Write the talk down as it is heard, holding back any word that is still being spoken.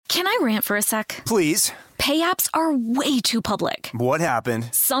Can I rant for a sec? Please. Pay apps are way too public. What happened?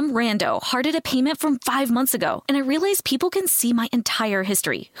 Some rando hearted a payment from 5 months ago, and I realized people can see my entire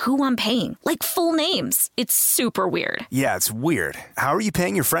history, who I'm paying, like full names. It's super weird. Yeah, it's weird. How are you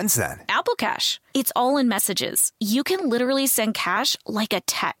paying your friends then? Apple Cash. It's all in messages. You can literally send cash like a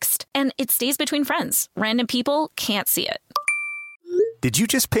text, and it stays between friends. Random people can't see it. Did you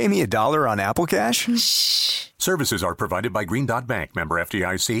just pay me $1 on Apple Cash? Shh. Services are provided by Green Dot Bank. Member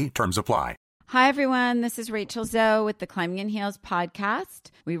FDIC. Terms apply. Hi, everyone. This is Rachel Zoe with the Climbing in Heels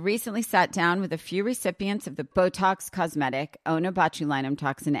podcast. We recently sat down with a few recipients of the Botox Cosmetic, Onabotulinum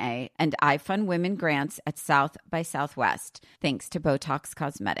Toxin A, and iFund Women grants at South by Southwest, thanks to Botox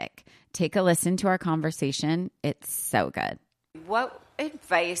Cosmetic. Take a listen to our conversation. It's so good. What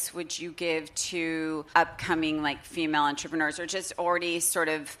advice would you give to upcoming female entrepreneurs or just already sort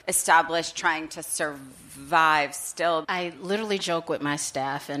of established trying to survive still? I literally joke with my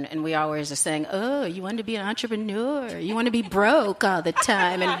staff and we always are saying, oh, you want to be an entrepreneur? You want to be broke all the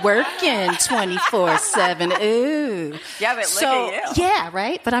time and working 24/7. Ooh. Yeah, but look at you. Yeah,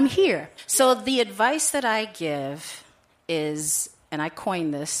 right? But I'm here. So the advice that I give is, and I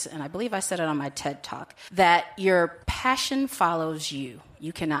coined this, and I believe I said it on my TED Talk, that your passion follows you.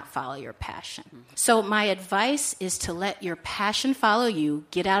 You cannot follow your passion. So my advice is to let your passion follow you,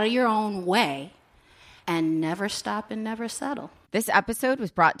 get out of your own way, and never stop and never settle. This episode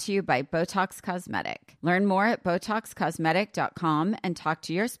was brought to you by Botox Cosmetic. Learn more at BotoxCosmetic.com and talk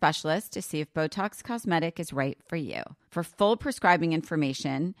to your specialist to see if Botox Cosmetic is right for you. For full prescribing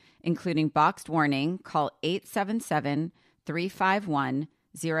information, including boxed warning, call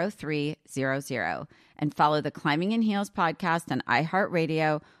 877-351-0300 and follow the Climbing in Heels podcast on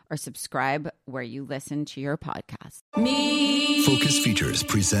iHeartRadio or subscribe where you listen to your podcast. Focus Features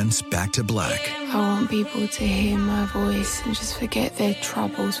presents Back to Black. I want people to hear my voice and just forget their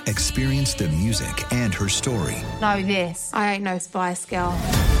troubles. Experience the music and her story. Know this, I ain't no Spice Girl.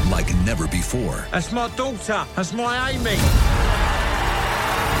 Like never before. That's my daughter. That's my Amy.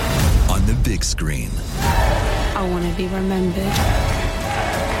 On the big screen. I want to be remembered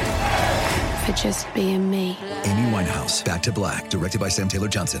for just being me. Amy Winehouse, Back to Black, directed by Sam Taylor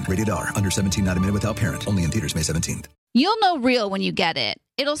Johnson. Rated R, under 17, not a minute without parent. Only in theaters May 17th. You'll know real when you get it.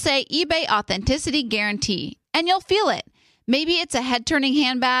 It'll say eBay Authenticity Guarantee, and you'll feel it. Maybe it's a head-turning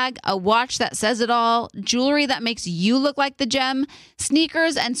handbag, a watch that says it all, jewelry that makes you look like the gem,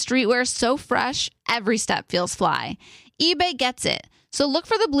 sneakers and streetwear so fresh, every step feels fly. eBay gets it. So look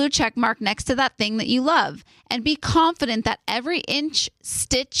for the blue check mark next to that thing that you love and be confident that every inch,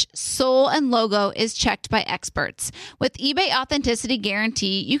 stitch, sole, and logo is checked by experts. With eBay Authenticity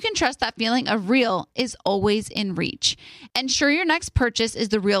Guarantee, you can trust that feeling of real is always in reach. Ensure your next purchase is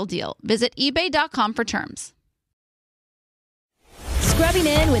the real deal. Visit ebay.com for terms. Scrubbing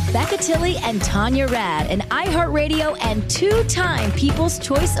In with Becca Tilley and Tanya Rad, an iHeartRadio and two-time People's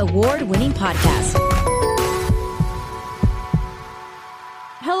Choice Award-winning podcast.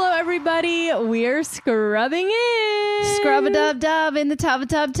 Hello, everybody. We're scrubbing in. Scrub-a-dub-dub in the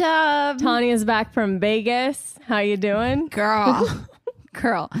tub-a-tub-tub. Tanya's back from Vegas. How you doing? Girl.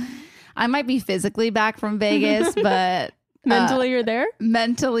 I might be physically back from Vegas, but... Mentally, you're there?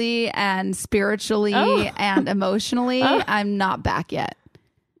 Mentally and spiritually and emotionally, I'm not back yet.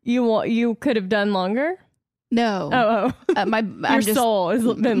 You could have done longer? No. Your soul has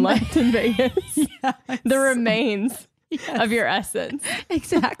been left in Vegas. Yes. The remains. Yes. Of your essence.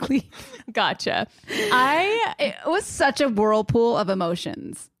 Exactly. Gotcha. It was such a whirlpool of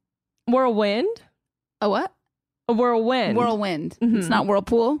emotions. Whirlwind? A what? A whirlwind. Whirlwind. Mm-hmm. It's not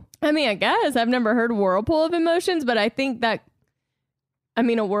whirlpool? I mean, I guess. I've never heard whirlpool of emotions, but I think that, a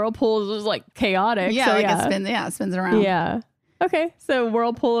whirlpool is like chaotic. Yeah, so it spins around. Yeah. Okay. So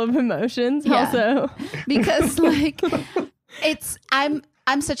whirlpool of emotions. Yeah. Also. Because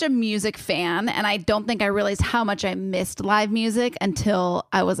I'm such a music fan, and I don't think I realized how much I missed live music until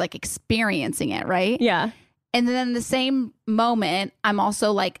I was experiencing it, right? Yeah. And then in the same moment, I'm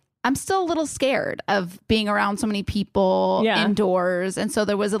also I'm still a little scared of being around so many people indoors. And so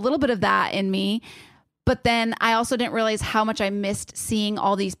there was a little bit of that in me. But then I also didn't realize how much I missed seeing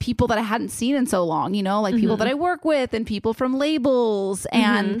all these people that I hadn't seen in so long, people that I work with and people from labels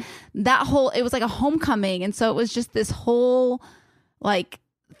and that it was like a homecoming. And so it was just this whole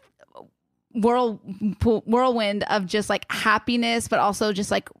whirlwind of just happiness, but also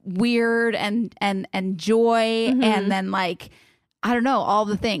just weird and joy. And then I don't know, all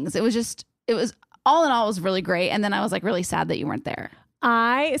the things. It was all in all, it was really great. And then I was really sad that you weren't there.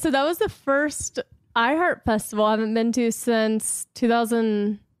 So that was the first iHeart Festival I haven't been to since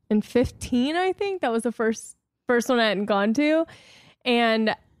 2015, I think. That was the first one I hadn't gone to.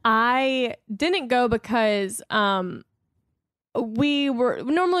 And I didn't go because we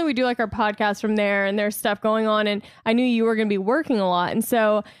do like our podcast from there, and there's stuff going on, and I knew you were going to be working a lot, and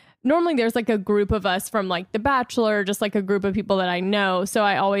so normally there's like a group of us from like The Bachelor, just like a group of people that I know, so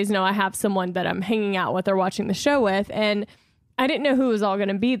I always know I have someone that I'm hanging out with or watching the show with, and I didn't know who was all going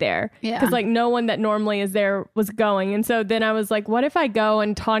to be there because like no one that normally is there was going. And so then I was like, what if I go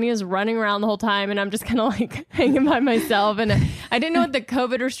and Tanya's running around the whole time and I'm just kind of like hanging by myself. And I didn't know what the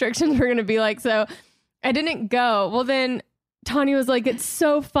COVID restrictions were going to be like. So I didn't go. Well, then Tanya was like, it's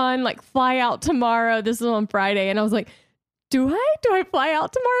so fun. Like fly out tomorrow. This is on Friday. And I was like, do I fly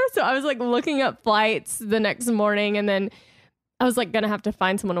out tomorrow? So I was like looking up flights the next morning, and then I was like going to have to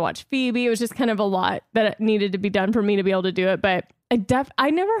find someone to watch Phoebe. It was just kind of a lot that needed to be done for me to be able to do it. But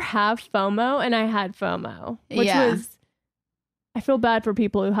I never have FOMO, and I had FOMO, which was, I feel bad for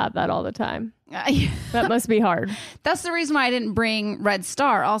people who have that all the time. That must be hard. That's the reason why I didn't bring Red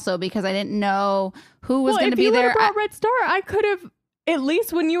Star also, because I didn't know who was going to be there. If you would have brought Red Star, I could have, at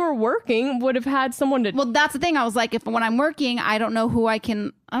least when you were working, would have had someone to. Well, that's the thing. I was like, when I'm working, I don't know who I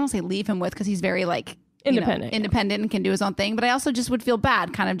don't say leave him with, because he's very like, independent and can do his own thing, but I also just would feel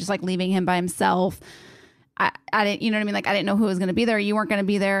bad kind of just like leaving him by himself. I didn't, you know what I mean? Like I didn't know who was going to be there. You weren't going to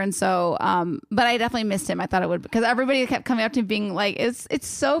be there. And so, but I definitely missed him. I thought it would, because everybody kept coming up to me being like, it's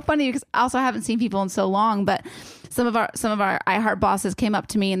so funny, because also I haven't seen people in so long, but some of our iHeart bosses came up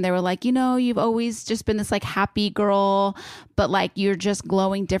to me and they were like, you've always just been this like happy girl, but like you're just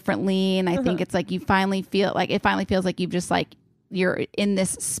glowing differently. And I think it's like, it finally feels like you've just like, you're in this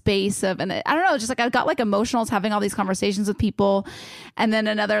space of, and I don't know, just like I got like emotional having all these conversations with people. And then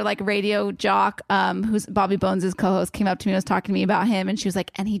another like radio jock, who's Bobby Bones' co-host, came up to me and was talking to me about him, and she was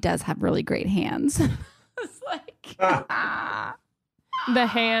like, and he does have really great hands. It's like the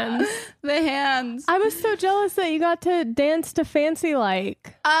hands. I was so jealous that you got to dance to Fancy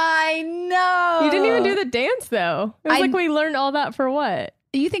Like. I know. You didn't even do the dance though. It was like we learned all that for what?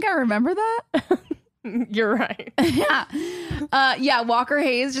 You think I remember that? You're right. Yeah. Walker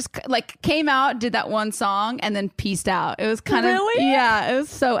Hayes just like came out, did that one song, and then peaced out. It was kind of, it was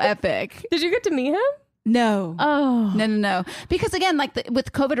so epic. Did you get to meet him? No. Oh. No. Because again, like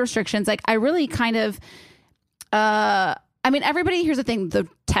with COVID restrictions, like I really kind of, I mean, everybody, here's the thing, the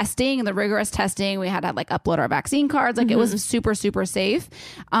testing and the rigorous testing, we had to like upload our vaccine cards. Like it was super, super safe.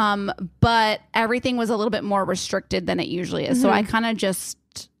 But everything was a little bit more restricted than it usually is. So I kind of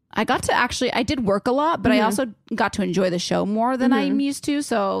I got to I did work a lot, but I also got to enjoy the show more than I'm used to.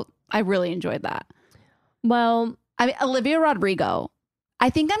 So I really enjoyed that. Well, I mean, Olivia Rodrigo, I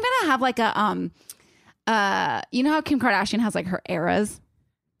think I'm going to have like a, you know how Kim Kardashian has like her eras?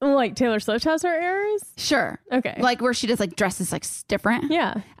 Like Taylor Swift has her eras? Sure. Okay. Like where she does like dresses like different.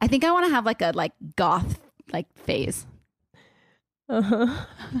 Yeah. I think I want to have like a like goth like phase.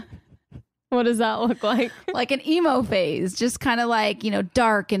 What does that look like? Like an emo phase, just kind of like,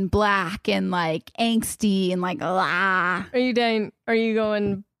 dark and black and like angsty and like, ah. Are you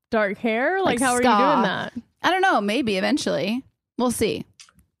going dark hair? Like how are ska. you doing that? I don't know. Maybe eventually. We'll see.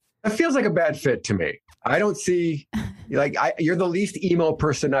 That feels like a bad fit to me. I don't see, you're the least emo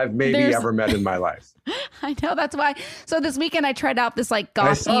person I've ever met in my life. I know, that's why. So this weekend I tried out this like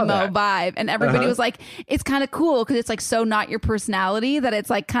goth emo vibe, and everybody was like, it's kind of cool because it's like so not your personality that it's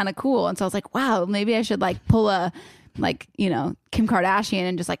like kind of cool. And so I was like, wow, maybe I should like pull a like, Kim Kardashian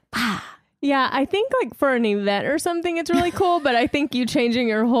and just like, Yeah, I think like for an event or something, it's really cool. But I think you changing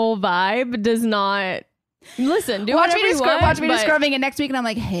your whole vibe does not. Listen, watch me do scrubbing, and next week and I'm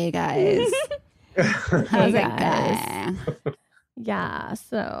like, hey guys. Hey guys. Yeah,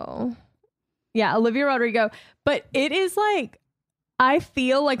 so yeah, Olivia Rodrigo. But it is like, I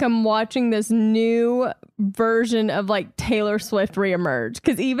feel like I'm watching this new version of like Taylor Swift reemerge,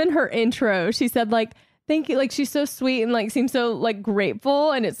 because even her intro, she said like, thank you, like she's so sweet and like seems so like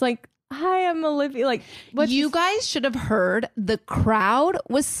grateful, and it's like, hi, I'm Olivia. Like, you guys should have heard the crowd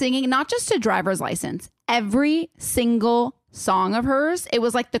was singing, not just to Driver's License, every single song of hers. It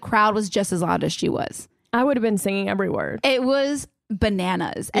was like the crowd was just as loud as she was. I would have been singing every word. It was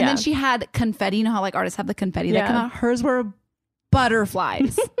bananas. And then she had confetti. You know how like artists have the confetti that come out? Hers were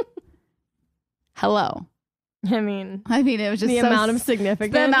butterflies. Hello. I mean, it was just the amount of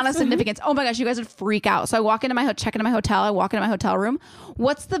significance. The amount of significance. Oh my gosh, you guys would freak out. So I walk into my check into my hotel. I walk into my hotel room.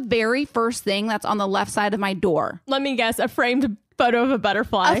 What's the very first thing that's on the left side of my door? Let me guess. A framed photo of a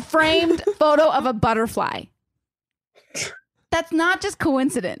butterfly. A framed photo of a butterfly. That's not just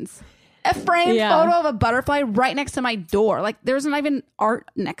coincidence. A framed photo of a butterfly right next to my door. Like there's not even art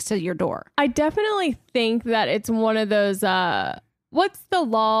next to your door. I definitely think that it's one of those, what's the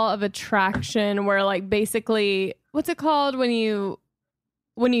law of attraction where like basically, what's it called when you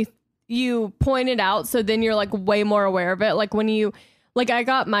when you point it out, so then you're like way more aware of it. Like when you, like I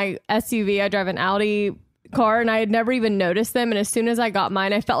got my SUV, I drive an Audi car, and I had never even noticed them. And as soon as I got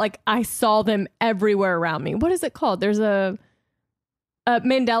mine, I felt like I saw them everywhere around me. What is it called? There's a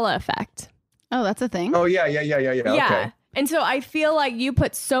Mandela effect. Oh, that's a thing. Oh yeah. Okay. And so I feel like you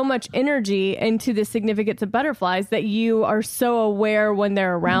put so much energy into the significance of butterflies that you are so aware when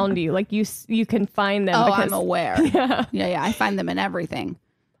they're around you. Like you can find them. Oh, because, I'm aware. Yeah. I find them in everything.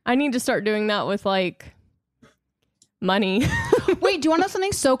 I need to start doing that with like money. Wait, do you want to know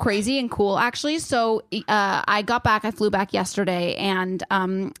something so crazy and cool? Actually, so I flew back yesterday, and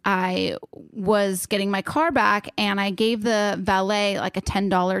I was getting my car back, and I gave the valet like a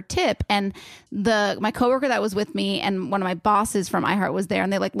 $10 tip, and my coworker that was with me and one of my bosses from iHeart was there,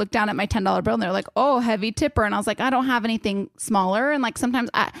 and they like looked down at my $10 bill, and they're like, "Oh, heavy tipper," and I was like, "I don't have anything smaller," and like sometimes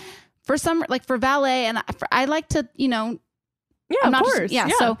for valet, and I like to, yeah, of course, yeah.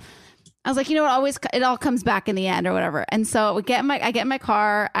 So I was like, you know what? It all comes back in the end or whatever. And so I get in my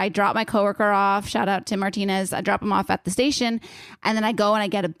car. I drop my coworker off. Shout out Tim Martinez. I drop him off at the station, and then I go and I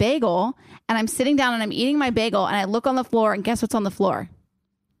get a bagel. And I'm sitting down and I'm eating my bagel, and I look on the floor, and guess what's on the floor?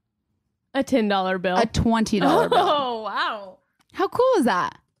 A $10 bill. A $20 bill. Oh wow! How cool is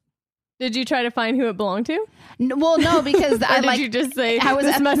that? Did you try to find who it belonged to? No, because did you just say,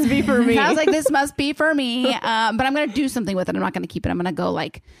 this must be for me? I was like, this must be for me. But I'm going to do something with it. I'm not going to keep it. I'm going to go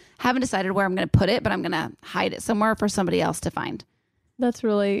haven't decided where I'm going to put it, but I'm going to hide it somewhere for somebody else to find. That's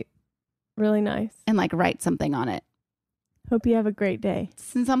really, really nice. And write something on it. Hope you have a great day.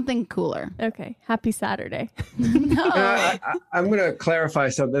 Something cooler. Okay. Happy Saturday. No. I'm going to clarify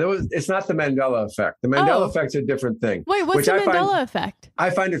something. It's not the Mandela effect. The Mandela effect's a different thing. Wait, what's the Mandela effect? I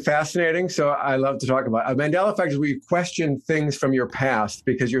find it fascinating, so I love to talk about it. A Mandela effect is where you question things from your past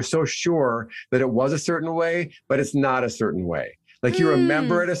because you're so sure that it was a certain way, but it's not a certain way. Like you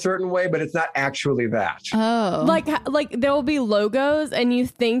remember it a certain way, but it's not actually that. Oh. Like there will be logos and you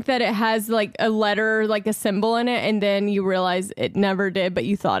think that it has like a letter, like a symbol in it. And then you realize it never did, but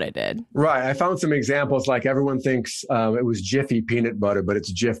you thought it did. Right. I found some examples like everyone thinks it was Jiffy peanut butter, but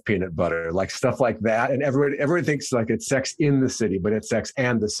it's Jif peanut butter, like stuff like that. And everyone thinks like it's sex in the city, but it's sex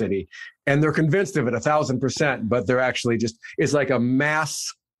and the city. And they're convinced of it 1,000%, but they're actually it's like a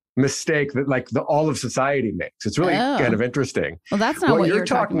mass mistake that all of society makes. It's really kind of interesting. Well, that's not what you're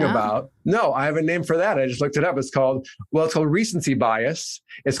talking about. No, I have a name for that. I just looked it up. It's called recency bias.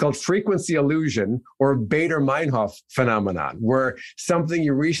 It's called frequency illusion or Bader-Meinhof phenomenon, where something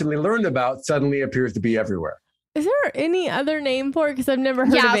you recently learned about suddenly appears to be everywhere. Is there any other name for it? Because I've never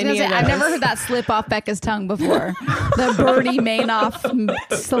heard of any of those. I've never heard that slip off Becca's tongue before. The Bernie Madoff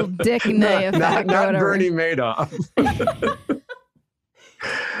dick effect. Not Bernie Madoff.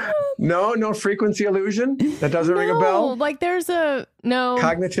 No frequency illusion? That doesn't ring a bell? Like there's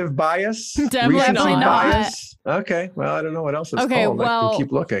cognitive bias? Definitely not. Bias? Okay. Well, I don't know what else it's called. Well, I can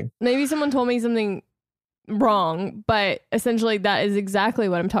keep looking. Maybe someone told me something wrong, but essentially that is exactly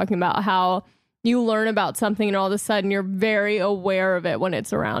what I'm talking about. How you learn about something and all of a sudden you're very aware of it when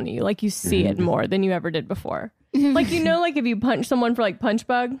it's around you. Like you see it more than you ever did before. Like, like if you punch someone for punch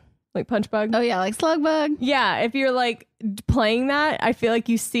bug. Like punch bug. Oh yeah, like slug bug. Yeah, if you're playing that, I feel like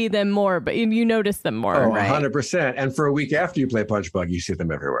you see them more, but you notice them more. Oh, right? 100%. And for a week after you play punch bug, you see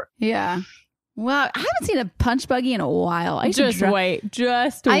them everywhere. Yeah. Well, I haven't seen a punch buggy in a while. I used to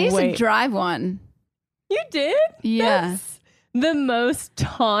drive one. You did? Yeah. That's the most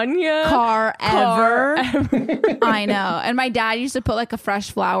Tanya car ever. I know. And my dad used to put a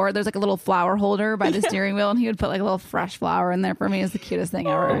fresh flower. There's a little flower holder by the steering wheel, and he would put a little fresh flower in there for me. It was the cutest thing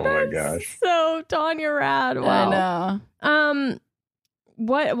ever. Oh my gosh. So Tanya rad. Wow. I know.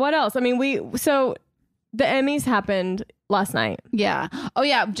 What else? I mean, so the Emmys happened last night. Yeah. Oh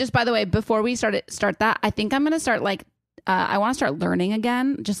yeah. Just by the way, before we start that, I think I'm gonna start I want to start learning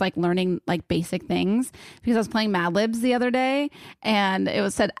again, just learning basic things, because I was playing Mad Libs the other day and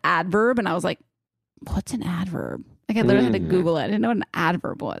it said adverb and I was like, what's an adverb? I literally had to Google it. I didn't know what an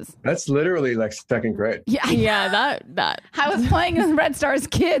adverb was. That's literally second grade. Yeah. Yeah. That. I was playing with Red Star's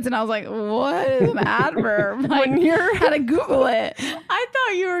Kids and I was like, what is an adverb? Had to Google it. I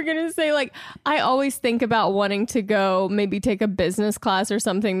thought you were going to say I always think about wanting to go maybe take a business class or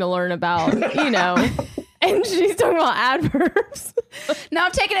something to learn about, And she's talking about adverbs. Now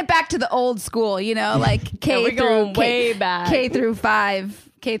I'm taking it back to the old school, K way back. K through 5.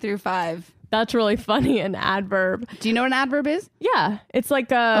 That's really funny, an adverb. Do you know what an adverb is? Yeah. It's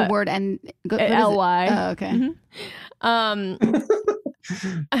like a word and L-Y. Oh, okay.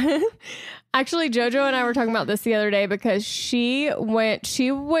 Mm-hmm. Actually, JoJo and I were talking about this the other day because she went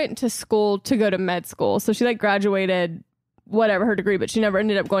to school to go to med school. So she graduated whatever her degree, but she never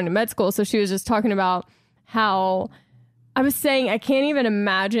ended up going to med school. So she was just talking about how I was saying I can't even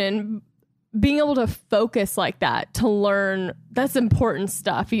imagine being able to focus like that to learn. That's important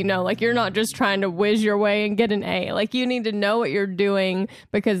stuff, you know, like you're not just trying to whiz your way and get an A. Like you need to know what you're doing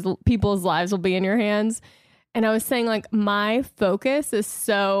because people's lives will be in your hands. And I was saying like my focus is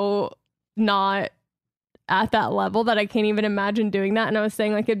so not at that level that I can't even imagine doing that. And I was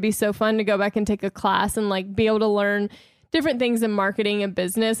saying like it'd be so fun to go back and take a class and like be able to learn different things in marketing and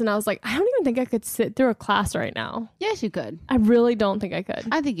business. And I was like, I don't even think I could sit through a class right now. Yes, you could. I really don't think I could.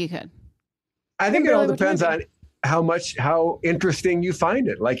 I think you could. I think it all depends on how interesting you find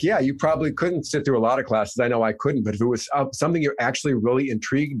it. Like, yeah, you probably couldn't sit through a lot of classes. I know I couldn't, but if it was something you're actually really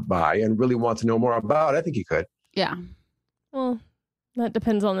intrigued by and really want to know more about, I think you could. Yeah. Well, that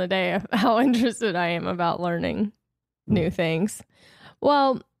depends on the day of how interested I am about learning new things.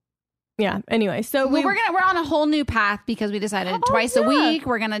 Well, yeah. Anyway, so we're on a whole new path because we decided twice a week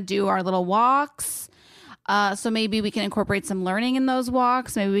we're gonna do our little walks. So maybe we can incorporate some learning in those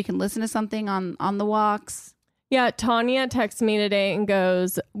walks. Maybe we can listen to something on the walks. Yeah, Tanya texted me today and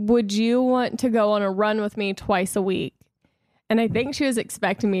goes, would you want to go on a run with me twice a week? And I think she was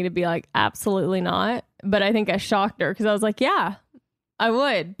expecting me to be like, absolutely not. But I think I shocked her because I was like, yeah, I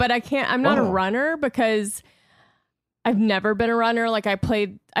would. But I can't. I'm not a runner because I've never been a runner. Like I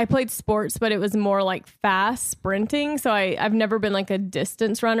played sports, but it was more like fast sprinting. So I've never been like a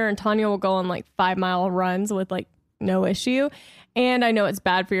distance runner. And Tanya will go on like 5-mile runs with like no issue. And I know it's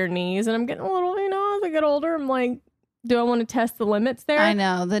bad for your knees. And I'm getting a little, as I get older, I'm like, do I want to test the limits there? I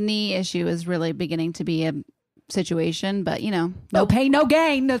know the knee issue is really beginning to be a situation, but no pain, no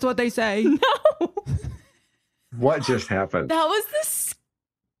gain. That's what they say. No. What just happened? That was the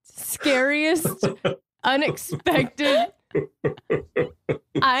scariest, unexpected.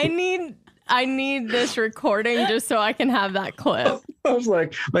 I need this recording just so I can have that clip. I was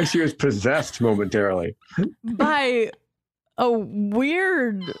like she was possessed momentarily by a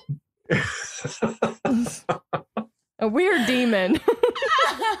weird demon.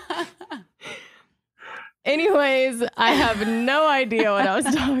 Anyways, I have no idea what I was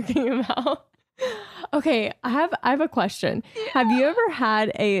talking about. Okay, I have a question. Yeah. Have you ever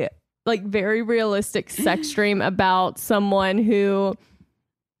had a like very realistic sex dream about someone who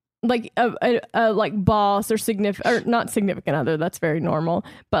like a like boss or not significant other, that's very normal,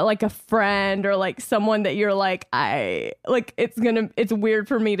 but like a friend or like someone that you're like, it's weird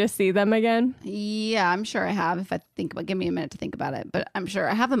for me to see them again? Yeah, I'm sure I have. If I think about, give me a minute to think about it, but I'm sure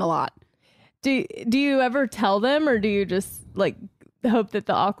I have them a lot. Do you ever tell them, or do you just like hope that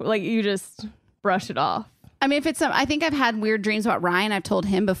the awkward, like you just brush it off? I mean, if it's I think I've had weird dreams about Ryan. I've told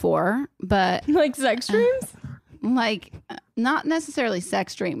him before, but like sex dreams, like not necessarily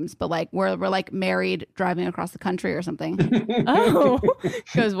sex dreams, but like we're like married driving across the country or something. Oh,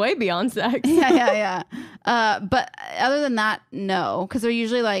 goes way beyond sex. Yeah. But other than that, no, because they're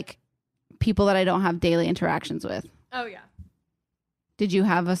usually like people that I don't have daily interactions with. Oh yeah. Did you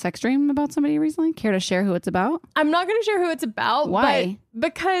have a sex dream about somebody recently? Care to share who it's about? I'm not going to share who it's about. Why?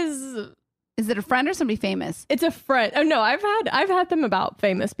 Because is it a friend or somebody famous? It's a friend. Oh no, I've had them about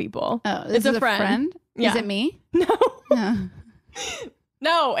famous people. Oh, it's a friend. Yeah. Is it me? No.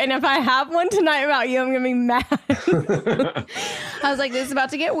 No. And if I have one tonight about you, I'm gonna be mad. I was like, this is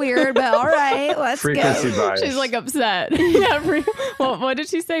about to get weird, but all right, let's Frequency go. bias. She's like upset. Yeah. What did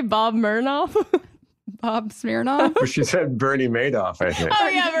she say? Bob Murnoff? Bob Smirnoff? She said Bernie Madoff, I think. Oh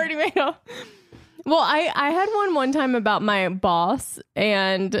yeah, Bernie Madoff. Well, I had one time about my boss,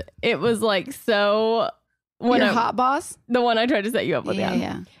 and it was like so. Your hot boss? The one I tried to set you up with,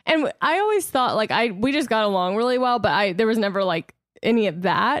 yeah. And I always thought like we just got along really well, but there was never like any of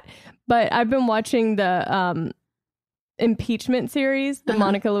that. But I've been watching the impeachment series, the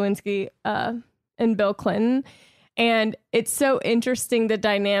Monica Lewinsky and Bill Clinton, and it's so interesting the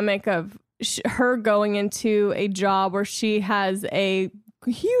dynamic of her going into a job where she has a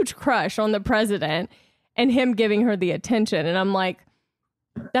huge crush on the president and him giving her the attention. And I'm like,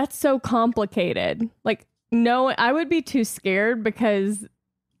 that's so complicated. Like, no, I would be too scared because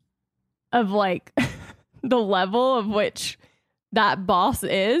of like the level of which that boss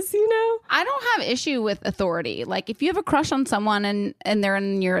is, I don't have issue with authority. Like if you have a crush on someone and they're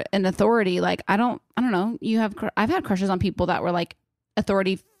in authority, like I don't know. I've had crushes on people that were like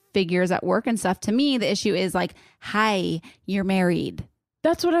authority figures at work and stuff. To me, the issue is like, hi, you're married.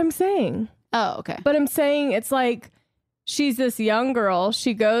 That's what I'm saying. Oh, okay. But I'm saying it's like she's this young girl.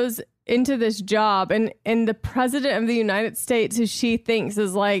 She goes into this job and the president of the United States, who she thinks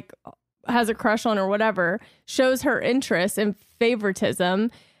is like has a crush on or whatever, shows her interest and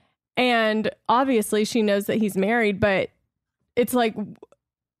favoritism. And obviously she knows that he's married, but it's like,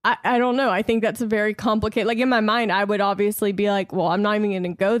 I don't know. I think that's a very complicated, like in my mind, I would obviously be like, well, I'm not even going to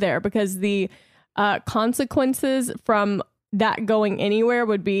go there because the consequences from that going anywhere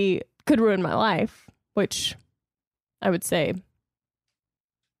could ruin my life, which I would say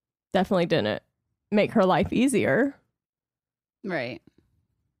definitely didn't make her life easier. Right.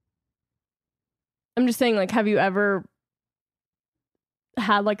 I'm just saying, like, have you ever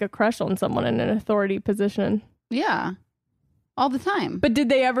had like a crush on someone in an authority position? Yeah. All the time. But did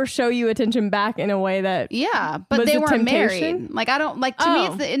they ever show you attention back in a way that but they weren't temptation? married. Like, I don't, like, to me,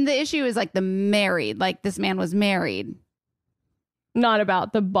 it's the issue is like the married, like this man was married. Not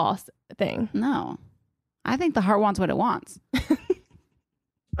about the boss thing. No. I think the heart wants what it wants.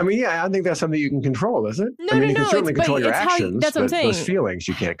 I mean, yeah, I think that's something you can control, isn't it? No, I mean, you no, can certainly control your actions, that's what I'm but saying. those feelings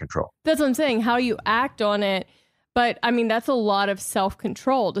you can't control. That's what I'm saying, how you act on it. But I mean, that's a lot of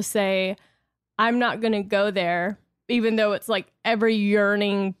self-control to say, I'm not going to go there, even though it's like every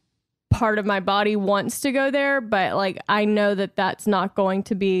yearning part of my body wants to go there. But like, I know that that's not going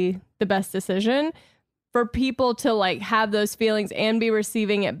to be the best decision. For people to like have those feelings and be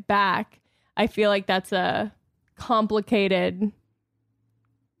receiving it back, I feel like that's a complicated.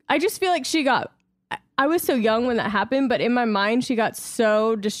 I just feel like I was so young when that happened, but in my mind, she got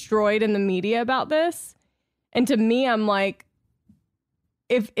so destroyed in the media about this. And to me, I'm like,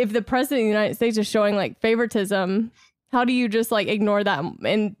 if the president of the United States is showing like favoritism, how do you just like ignore that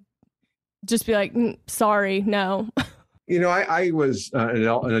and just be like, sorry, no. You know, I was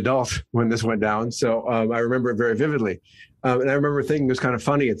an adult when this went down, so I remember it very vividly. And I remember thinking it was kind of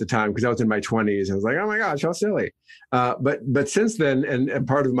funny at the time because I was in my 20s. I was like, oh my gosh, how silly. But since then, and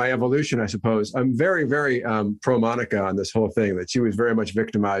part of my evolution, I suppose, I'm very, very pro Monica on this whole thing, that she was very much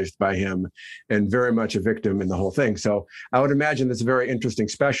victimized by him and very much a victim in the whole thing. So I would imagine that's a very interesting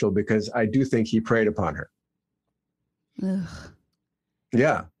special because I do think he preyed upon her. Ugh.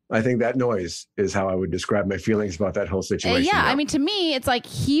 Yeah. I think that noise is how I would describe my feelings about that whole situation. Yeah. I mean, to me, it's like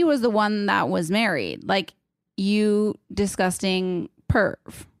he was the one that was married. Like, you disgusting perv.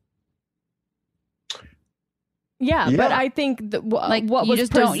 Yeah, but I think like what was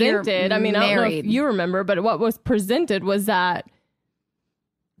presented, I mean, I don't know if you remember, but what was presented was that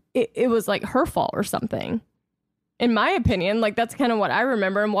it was like her fault or something. In my opinion, like that's kind of what I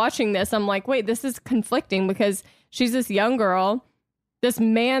remember. And watching this, I'm like, wait, this is conflicting because she's this young girl. This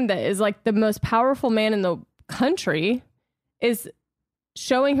man that is like the most powerful man in the country is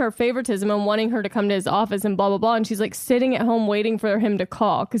showing her favoritism and wanting her to come to his office and blah, blah, blah. And she's like sitting at home waiting for him to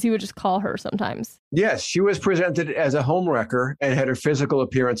call because he would just call her sometimes. Yes, she was presented as a homewrecker and had her physical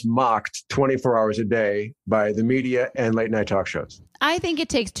appearance mocked 24 hours a day by the media and late night talk shows. I think it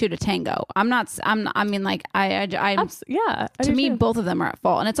takes two to tango. To me, both of them are at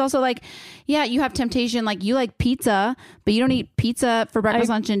fault. And it's also like, yeah, you have temptation. Like you like pizza, but you don't eat pizza for breakfast,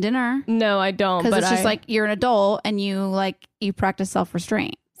 lunch, and dinner. No, I don't. Because it's just like you're an adult and you practice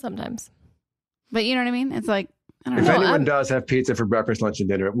self-restraint. Sometimes. But you know what I mean? It's like, I don't know. If anyone does have pizza for breakfast, lunch, and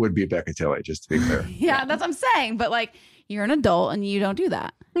dinner, it would be Becca Tilley, just to be clear. Yeah, that's what I'm saying. But like, you're an adult and you don't do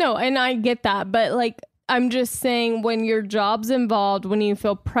that. No, and I get that. But like, I'm just saying when your job's involved, when you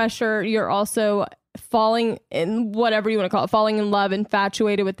feel pressure, you're also falling in whatever you want to call it, falling in love,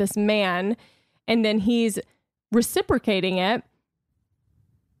 infatuated with this man. And then he's reciprocating it.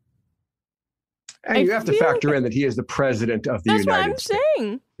 And you have to factor in that he is the president of the United States. That's what I'm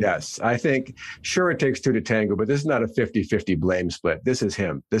saying. Yes, I think, sure, it takes two to tango, but this is not a 50-50 blame split. This is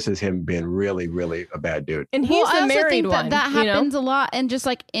him. This is him being really, really a bad dude. And he's the married one. That happens a lot. And just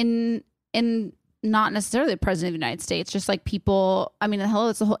like in not necessarily the president of the United States, just like people, I mean,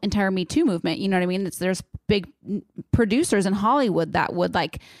 it's the whole entire Me Too movement. You know what I mean? There's big producers in Hollywood that would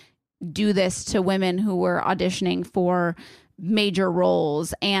like do this to women who were auditioning for major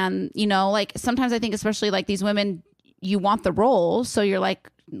roles. And, you know, like sometimes I think, especially like these women, you want the role. So you're like,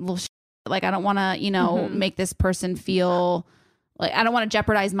 well, like, I don't want to, you know, make this person feel like I don't want to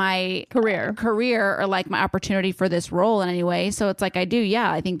jeopardize my career or like my opportunity for this role in any way. So it's like, I do.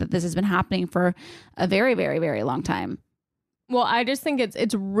 Yeah. I think that this has been happening for a very, very, very long time. Well, I just think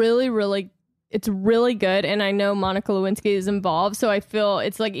it's really, really, it's really good. And I know Monica Lewinsky is involved. So I feel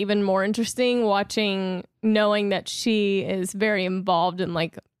it's like even more interesting knowing that she is very involved in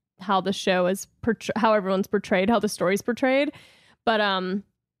like how the show is, how everyone's portrayed, how the story's portrayed. But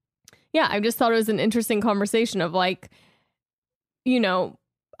yeah, I just thought it was an interesting conversation of like, you know,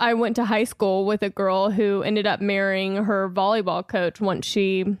 I went to high school with a girl who ended up marrying her volleyball coach once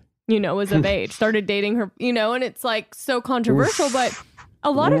she, you know, was of age, started dating her, you know, and it's like so controversial, but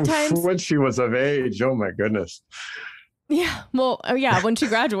a lot of times when she was of age, oh my goodness. Yeah. Well, yeah, when she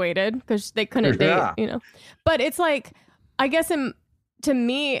graduated because they couldn't date, you know, but it's like, I guess to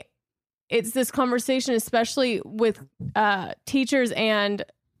me, it's this conversation, especially with teachers and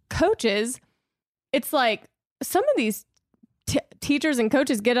coaches. It's like some of these teachers and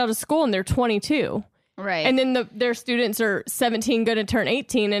coaches get out of school and they're 22. Right. And then their students are 17, going to turn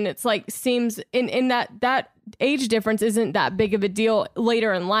 18. And it's like, seems in that age difference isn't that big of a deal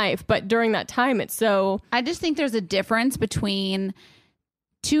later in life. But during that time, it's so. I just think there's a difference between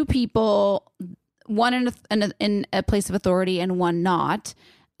two people, one in a place of authority and one not,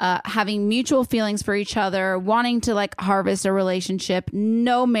 having mutual feelings for each other, wanting to like harvest a relationship,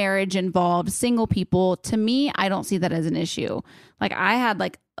 no marriage involved, single people. To me, I don't see that as an issue. Like I had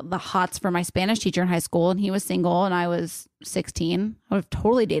like the hots for my Spanish teacher in high school and he was single and I was 16. I would have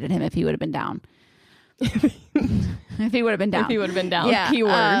totally dated him if he would have been down. If he would have been down. If he would have been down. Yeah.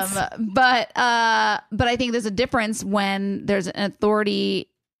 Keywords. But I think there's a difference when there's an authority,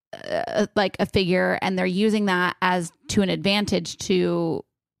 like a figure, and they're using that as to an advantage to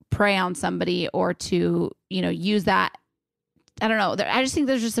prey on somebody or to, use that. I don't know. I just think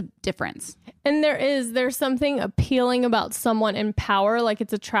there's just a difference. And there's something appealing about someone in power. Like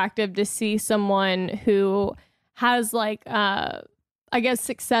it's attractive to see someone who has like, I guess,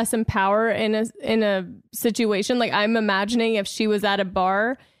 success and power in a situation. Like I'm imagining if she was at a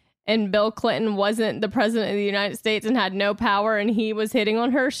bar and Bill Clinton wasn't the president of the United States and had no power and he was hitting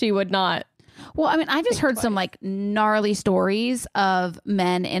on her, she would not. Well, I mean, I just heard some like gnarly stories of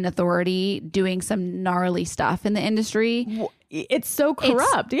men in authority doing some gnarly stuff in the industry. It's so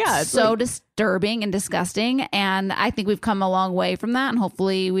corrupt. It's so like disturbing and disgusting. And I think we've come a long way from that. And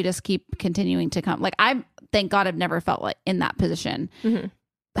hopefully we just keep continuing to come. Like thank God I've never felt like in that position. Mm-hmm.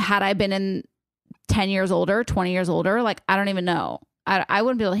 Had I been in 10 years older, 20 years older, like, I don't even know. I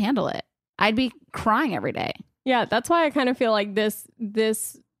wouldn't be able to handle it. I'd be crying every day. Yeah. That's why I kind of feel like this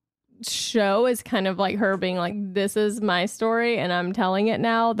show is kind of like her being like, this is my story and I'm telling it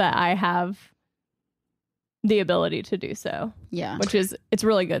now that I have the ability to do so. Yeah. It's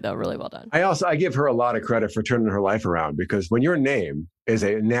really good though. Really well done. I give her a lot of credit for turning her life around, because when your name is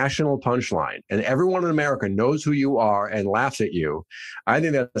a national punchline and everyone in America knows who you are and laughs at you, I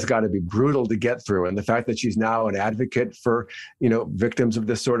think that's got to be brutal to get through. And the fact that she's now an advocate for, victims of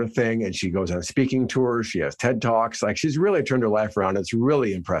this sort of thing, and she goes on speaking tours, she has TED Talks, like she's really turned her life around. It's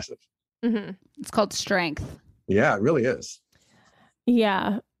really impressive. Mm-hmm. It's called strength. Yeah, it really is.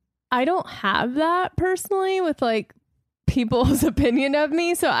 Yeah. I don't have that personally with like people's opinion of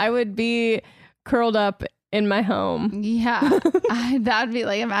me. So I would be curled up in my home. Yeah. That would be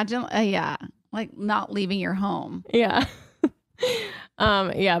like, imagine, like not leaving your home. Yeah.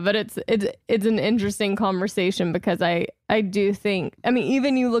 But it's an interesting conversation because I do think, I mean,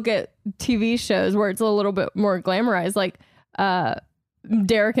 even you look at TV shows where it's a little bit more glamorized, like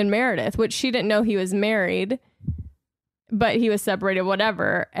Derek and Meredith, which she didn't know he was married, but he was separated,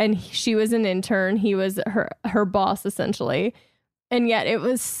 whatever. And she was an intern. He was her boss, essentially. And yet it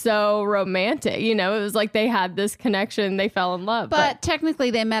was so romantic. It was like they had this connection. They fell in love. But technically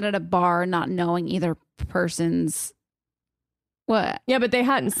they met at a bar, not knowing either person's what. Yeah, but they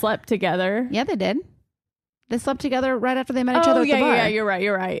hadn't slept together. Yeah, they did. They slept together right after they met each other at the bar. Yeah, you're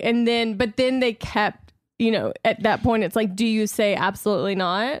right. And then they kept, at that point, it's like, do you say absolutely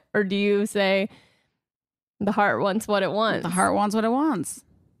not? Or do you say the heart wants what it wants? The heart wants what it wants.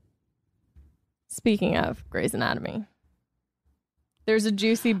 Speaking of Grey's Anatomy, there's a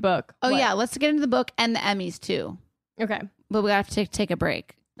juicy book. Oh, yeah. Let's get into the book and the Emmys, too. Okay. But we have to take a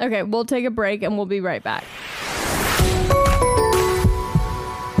break. Okay. We'll take a break and we'll be right back.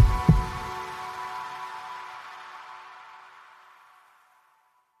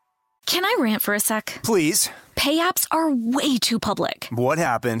 Can I rant for a sec? Please. Pay apps are way too public. What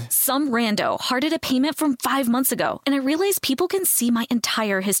happened? Some rando hearted a payment from 5 months ago, and I realized people can see my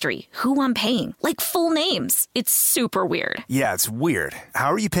entire history, who I'm paying, like full names. It's super weird. Yeah, it's weird.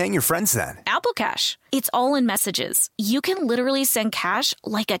 How are you paying your friends then? Apple Cash. It's all in messages. You can literally send cash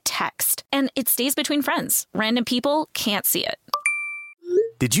like a text, and it stays between friends. Random people can't see it.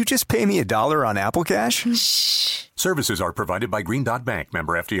 Did you just pay me $1 on Apple Cash? Shh. Services are provided by Green Dot Bank.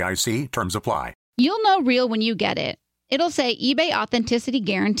 Member FDIC. Terms apply. You'll know real when you get it. It'll say eBay Authenticity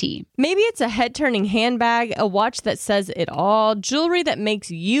Guarantee. Maybe it's a head-turning handbag, a watch that says it all, jewelry that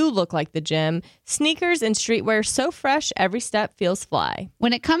makes you look like the gem, sneakers and streetwear so fresh every step feels fly.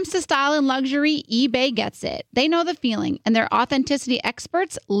 When it comes to style and luxury, eBay gets it. They know the feeling, and their authenticity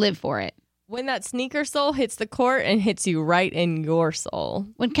experts live for it. When that sneaker sole hits the court and hits you right in your soul.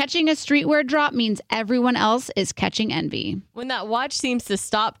 When catching a streetwear drop means everyone else is catching envy. When that watch seems to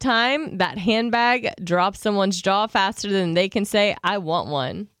stop time, that handbag drops someone's jaw faster than they can say, I want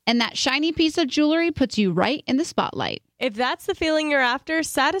one. And that shiny piece of jewelry puts you right in the spotlight. If that's the feeling you're after,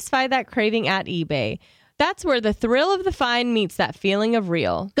 satisfy that craving at eBay. That's where the thrill of the find meets that feeling of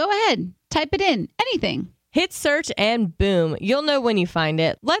real. Go ahead, type it in, anything. Hit search and boom, you'll know when you find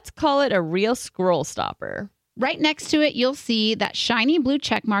it. Let's call it a real scroll stopper. Right next to it, you'll see that shiny blue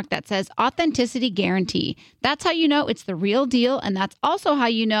check mark that says Authenticity Guarantee. That's how you know it's the real deal, and that's also how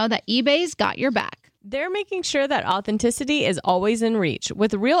you know that eBay's got your back. They're making sure that authenticity is always in reach,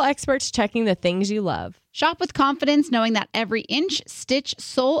 with real experts checking the things you love. Shop with confidence, knowing that every inch, stitch,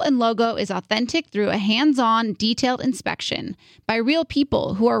 sole, and logo is authentic through a hands-on, detailed inspection by real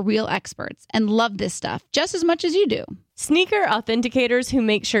people who are real experts and love this stuff just as much as you do. Sneaker authenticators who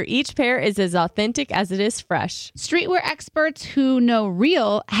make sure each pair is as authentic as it is fresh. Streetwear experts who know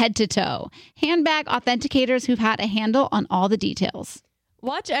real head to toe. Handbag authenticators who've had a handle on all the details.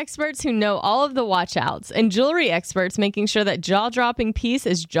 Watch experts who know all of the watch outs, and jewelry experts making sure that jaw-dropping piece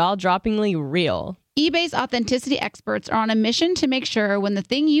is jaw-droppingly real. eBay's authenticity experts are on a mission to make sure when the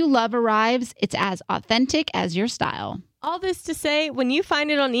thing you love arrives, it's as authentic as your style. All this to say, when you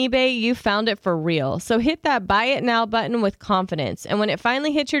find it on eBay, you found it for real. So hit that buy it now button with confidence. And when it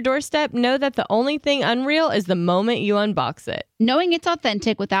finally hits your doorstep, know that the only thing unreal is the moment you unbox it. Knowing it's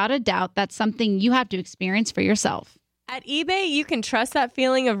authentic, without a doubt, that's something you have to experience for yourself. At eBay, you can trust that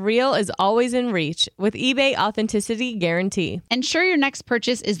feeling of real is always in reach with eBay Authenticity Guarantee. Ensure your next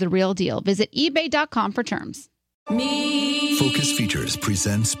purchase is the real deal. Visit ebay.com for terms. Focus Features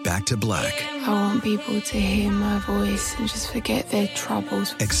presents Back to Black. I want people to hear my voice and just forget their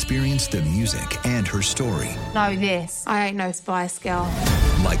troubles. Experience the music and her story. Know this. I ain't no Spice Girl.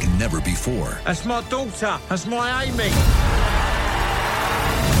 Like never before. That's my daughter. That's my Amy.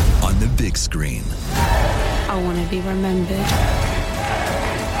 On the big screen. I want to be remembered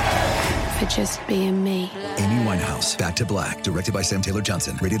for just being me. Amy Winehouse, Back to Black, directed by Sam Taylor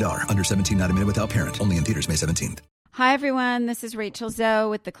Johnson. Rated R, under 17, not a minute without parent. Only in theaters May 17th. Hi, everyone. This is Rachel Zoe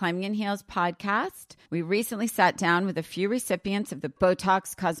with the Climbing in Heels podcast. We recently sat down with a few recipients of the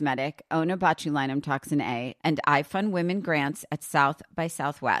Botox Cosmetic, Onabotulinum Toxin A, and iFund Women grants at South by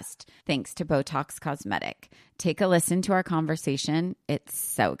Southwest, thanks to Botox Cosmetic. Take a listen to our conversation. It's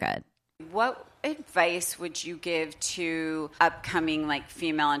so good. What advice would you give to upcoming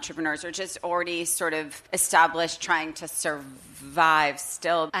female entrepreneurs or just already sort of established trying to survive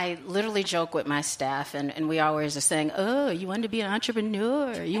still? I literally joke with my staff and we always are saying, oh, you want to be an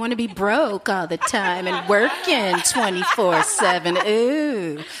entrepreneur? You want to be broke all the time and working 24/7.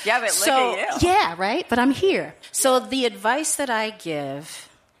 Ooh. Yeah, but look at you. Yeah, right? But I'm here. So the advice that I give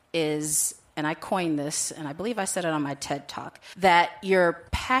is, and I coined this, and I believe I said it on my TED Talk, that your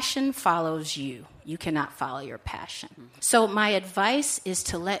passion follows you. You cannot follow your passion. Mm-hmm. So my advice is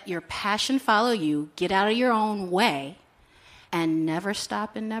to let your passion follow you, get out of your own way, and never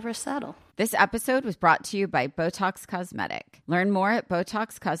stop and never settle. This episode was brought to you by Botox Cosmetic. Learn more at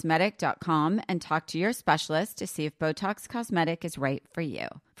BotoxCosmetic.com and talk to your specialist to see if Botox Cosmetic is right for you.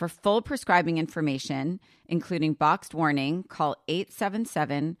 For full prescribing information, including boxed warning, call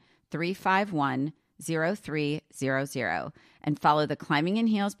 877-351-0300 and follow the Climbing in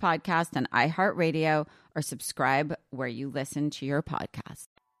Heels podcast on iHeartRadio or subscribe where you listen to your podcast.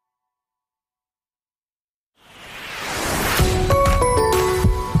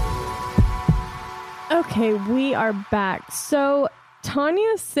 Okay, we are back. So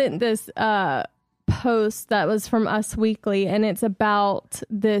Tanya sent this post that was from Us Weekly, and it's about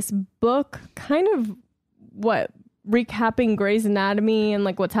this book, kind of recapping Grey's Anatomy and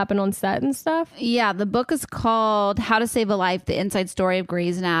what's happened on set and stuff. Yeah, the book is called How to Save a Life, The Inside Story of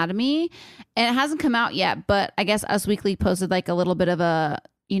Grey's Anatomy. And it hasn't come out yet, but I guess Us Weekly posted a little bit of a,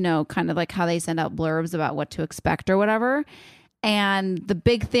 kind of how they send out blurbs about what to expect or whatever. And the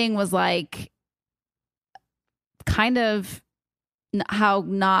big thing was kind of how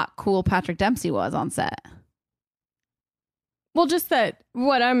not cool Patrick Dempsey was on set. Well, just that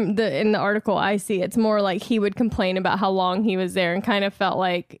in the article I see, it's more he would complain about how long he was there and kind of felt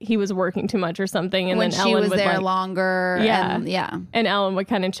like he was working too much or something. And when then she Ellen was would there longer. Yeah. And Ellen would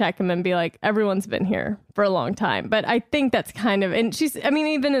kind of check him and be like, everyone's been here for a long time. But I think that's kind of, and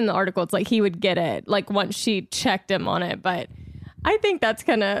even in the article, it's he would get it once she checked him on it. But I think that's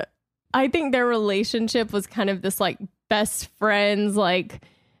I think their relationship was kind of this best friends,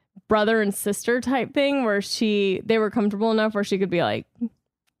 brother and sister type thing where they were comfortable enough where she could be like,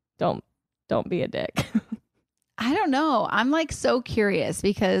 don't be a dick. I don't know. I'm so curious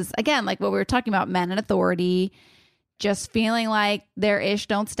because again, what we were talking about, men in authority, just feeling like their ish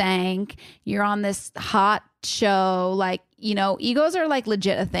don't stank. You're on this hot show. Egos are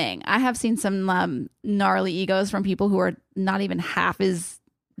legit a thing. I have seen some gnarly egos from people who are not even half as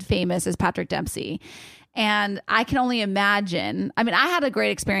famous as Patrick Dempsey. And I can only imagine. I mean, I had a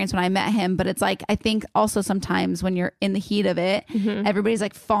great experience when I met him, but it's like, I think also sometimes when you're in the heat of it, everybody's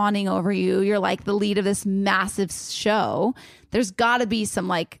like fawning over you. You're like the lead of this massive show. There's got to be some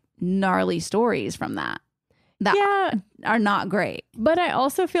like gnarly stories from that are not great. But I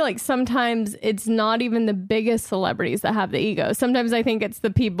also feel like sometimes it's not even the biggest celebrities that have the ego. Sometimes I think it's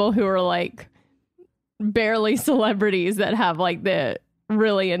the people who are like barely celebrities that have like the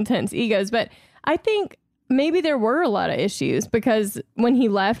really intense egos. But I think maybe there were a lot of issues because when he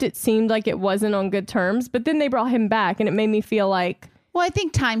left, it seemed like it wasn't on good terms. But then they brought him back and it made me feel like... Well, I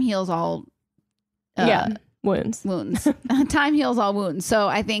think time heals all... wounds. Time heals all wounds. So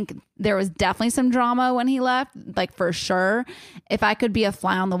I think there was definitely some drama when he left, like for sure. If I could be a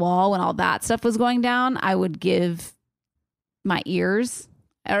fly on the wall when all that stuff was going down, I would give my ears,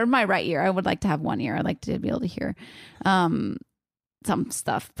 or my right ear. I would like to have one ear. I'd like to be able to hear some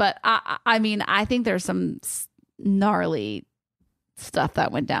stuff. But I mean, I think there's some gnarly stuff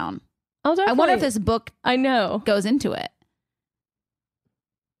that went down. I wonder if this book goes into it.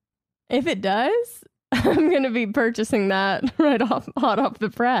 If it does, I'm going to be purchasing that hot off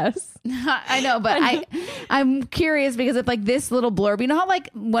the press. I know, but I'm curious because it's like this little blurb. You know how like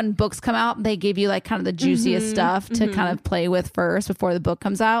when books come out, they give you like kind of the juiciest stuff to kind of play with first before the book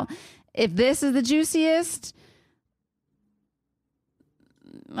comes out. If this is the juiciest...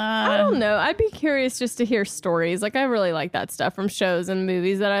 I don't know. I'd be curious just to hear stories. Like I really like that stuff from shows and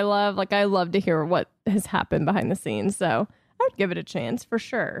movies that I love. Like I love to hear what has happened behind the scenes. So I'd give it a chance for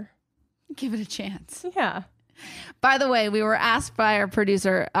sure. Give it a chance. Yeah. By the way, we were asked by our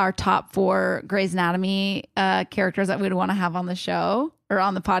producer our top 4 Grey's Anatomy characters that we'd want to have on the show or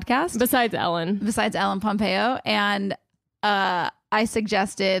on the podcast. Besides Ellen Pompeo. And I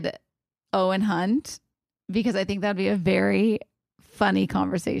suggested Owen Hunt because I think that'd be a very funny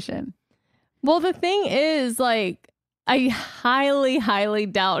conversation. Well, the thing is, like, I highly, highly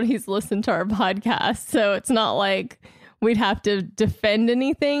doubt he's listened to our podcast. So it's not like we'd have to defend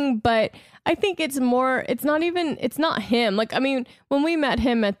anything. But I think it's not him. Like, I mean, when we met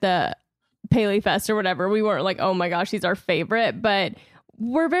him at the Paley Fest or whatever, we weren't like, oh my gosh, he's our favorite. But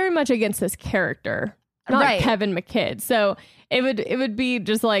we're very much against this character, not Kevin McKidd. So it would be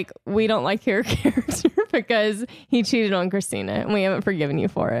just like, we don't like your character because he cheated on Christina and we haven't forgiven you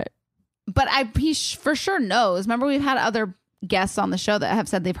for it. But he for sure knows. Remember, we've had other guests on the show that have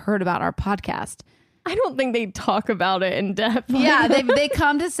said they've heard about our podcast. I don't think they talk about it in depth. Yeah, they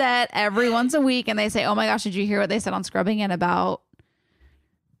come to set every once a week and they say, oh my gosh, did you hear what they said on Scrubbing It about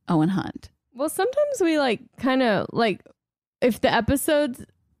Owen Hunt? Well, sometimes we like kind of like if the episodes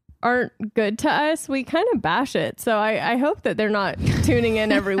aren't good to us, we kind of bash it. So I hope that they're not tuning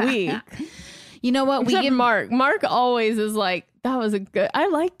in every week. You know what? Except Mark always is like, that was I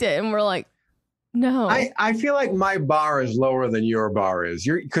liked it. And we're like, no. I feel like my bar is lower than your bar is.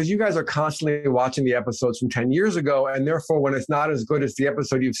 Because you guys are constantly watching the episodes from 10 years ago. And therefore, when it's not as good as the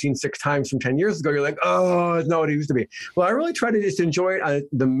episode you've seen 6 times from 10 years ago, you're like, oh, it's not what it used to be. Well, I really try to just enjoy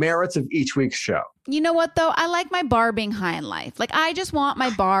the merits of each week's show. You know what, though? I like my bar being high in life. Like, I just want my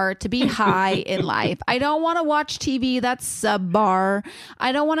bar to be high in life. I don't want to watch TV that's sub-bar.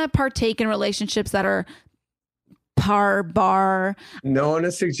 I don't want to partake in relationships that are par bar. No one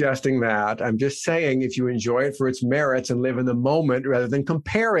is suggesting that. I'm just saying if you enjoy it for its merits and live in the moment rather than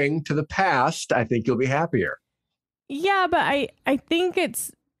comparing to the past, I think you'll be happier. Yeah, but I think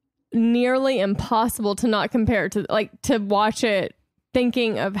it's nearly impossible to not compare to watch it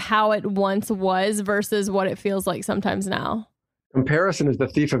thinking of how it once was versus what it feels like sometimes now. Comparison is the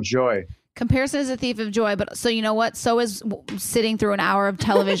thief of joy. Comparison is a thief of joy. But so you know what? So is sitting through an hour of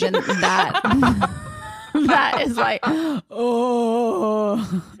television that... that is like,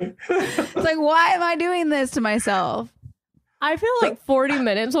 oh, it's like, why am I doing this to myself? I feel like 40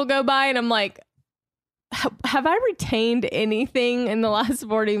 minutes will go by and I'm like, have I retained anything in the last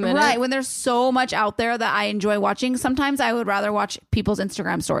 40 minutes? Right. When there's so much out there that I enjoy watching, sometimes I would rather watch people's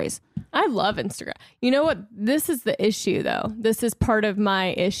Instagram stories. I love Instagram. You know what? This is the issue, though. This is part of my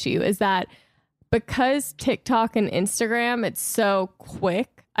issue is that because TikTok and Instagram, it's so quick.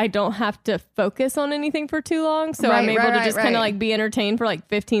 I don't have to focus on anything for too long. So I'm able to just kind of like be entertained for like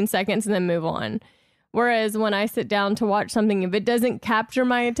 15 seconds and then move on. Whereas when I sit down to watch something, if it doesn't capture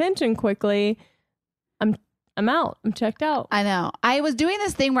my attention quickly, I'm out. I'm checked out. I know. I was doing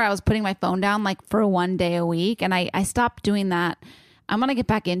this thing where I was putting my phone down like for 1 day a week and I stopped doing that. I'm going to get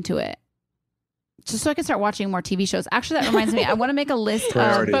back into it. just so I can start watching more TV shows. Actually, that reminds me, I want to make a list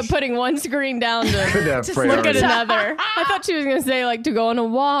of... But putting one screen down to just look at another. I thought she was going to say like to go on a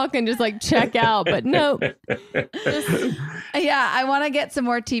walk and just like check out, but nope. Yeah, I want to get some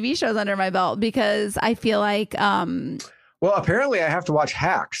more TV shows under my belt because I feel like... Well, apparently I have to watch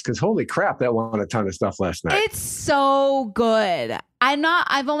Hacks because holy crap, that won a ton of stuff last night. It's so good.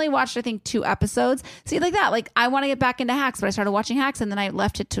 I've only watched, I think, 2 episodes. See, like that, like I want to get back into Hacks, but I started watching Hacks and then I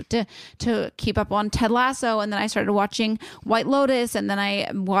left it to keep up on Ted Lasso. And then I started watching White Lotus and then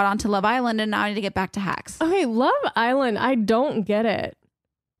I got on to Love Island and now I need to get back to Hacks. Okay, Love Island, I don't get it.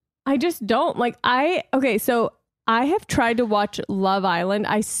 I just don't. So I have tried to watch Love Island.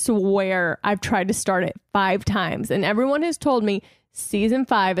 I swear I've tried to start it 5 times and everyone has told me season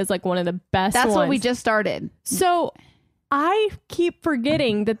 5 is like one of the best ones. That's what we just started. So I keep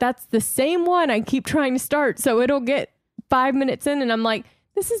forgetting that that's the same one I keep trying to start. So it'll get 5 minutes in and I'm like,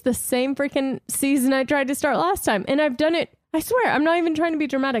 this is the same freaking season I tried to start last time. And I've done it. I swear, I'm not even trying to be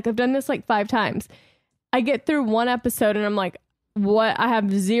dramatic. I've done this like 5 times. I get through one episode and I'm like, what? I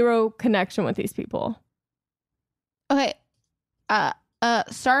have zero connection with these people. Okay.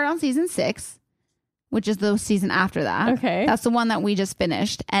 Start on season 6, which is the season after that. Okay. That's the one that we just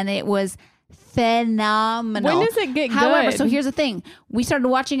finished. And it was phenomenal. When does it get However, good? so here's the thing. We started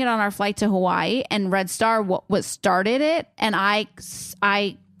watching it on our flight to Hawaii and Red Star started it. And I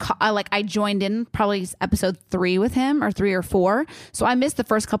joined in probably episode 3 with him or 3 or 4. So I missed the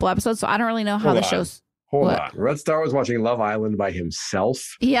first couple episodes. So I don't really know how the show's. Hold on. Red Star was watching Love Island by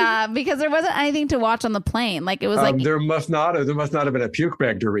himself. Yeah, because there wasn't anything to watch on the plane. Like it was like there must not have been a puke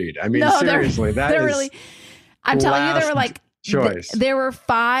bag to read. I mean, no, seriously, that is really. I'm telling you, there were like choice. There were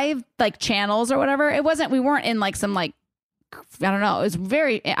 5 like channels or whatever. It wasn't. We weren't in like some like I don't know. It was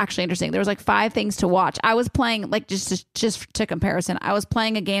very actually interesting. There was like 5 things to watch. I was playing like just to comparison. I was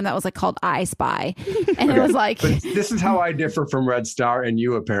playing a game that was like called I Spy, and it was like. But this is how I differ from Red Star and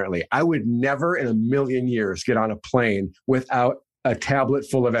you. Apparently, I would never in a million years get on a plane without a tablet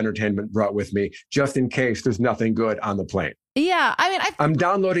full of entertainment brought with me, just in case there's nothing good on the plane. Yeah, I mean, I'm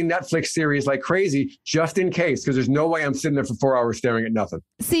downloading Netflix series like crazy just in case, because there's no way I'm sitting there for 4 hours staring at nothing.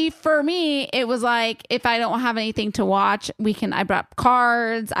 See, for me, it was like if I don't have anything to watch, I brought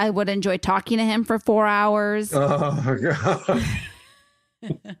cards. I would enjoy talking to him for 4 hours. Oh, God.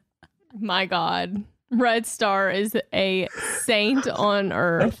 My God. Red Star is a saint on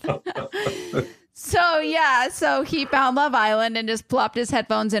earth. So he found Love Island and just plopped his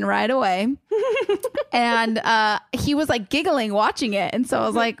headphones in right away. And he was like giggling watching it. And so I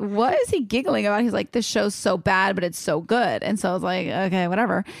was like, what is he giggling about? He's like, this show's so bad, but it's so good. And so I was like, okay,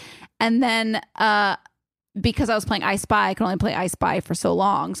 whatever. And then because I was playing I Spy, I could only play I Spy for so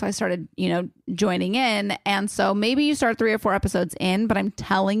long. So I started, joining in. And so maybe you start 3 or 4 episodes in, but I'm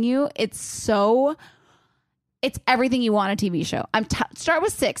telling you, it's everything you want a TV show. Start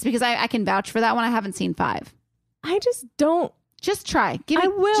with 6 because I can vouch for that one. I haven't seen 5. I just don't. Just try.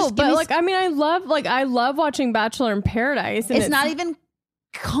 I love watching Bachelor in Paradise. And it's not even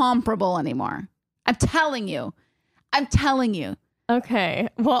comparable anymore. I'm telling you. Okay.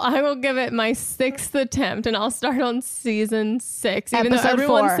 Well, I will give it my 6th attempt and I'll start on season 6. Even though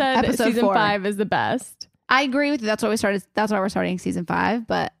everyone said season 5 is the best. I agree with you. That's why we're starting season 5.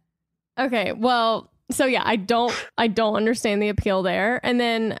 But okay. Well, so yeah, I don't understand the appeal there. And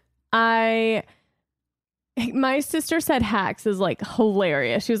then my sister said Hacks is like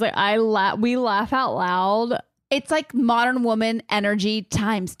hilarious. She was like, we laugh out loud. It's like Modern Woman energy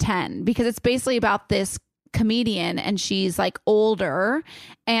times 10 because it's basically about this comedian and she's like older.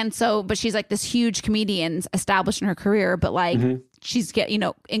 And so, but she's like this huge comedian established in her career, but like she's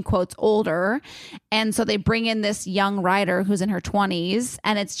in quotes older. And so they bring in this young writer who's in her 20s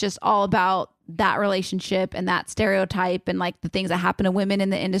and it's just all about that relationship and that stereotype and like the things that happen to women in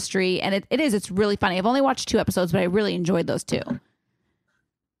the industry. And it's really funny. I've only watched 2 episodes, but I really enjoyed those 2.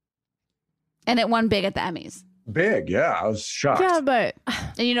 And it won big at the Emmys. Big, yeah. I was shocked. Yeah, but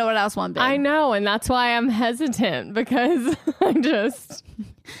and you know what else won big? I know, and that's why I'm hesitant because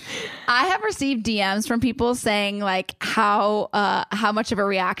I have received DMs from people saying like how much of a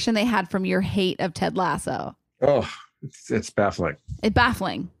reaction they had from your hate of Ted Lasso. Oh, it's baffling. It's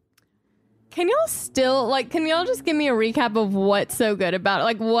baffling. Can y'all just give me a recap of what's so good about it?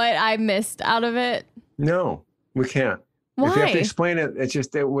 Like what I missed out of it? No, we can't. Why? If you have to explain it,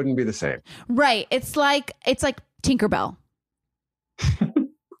 it wouldn't be the same. Right. It's like Tinkerbell.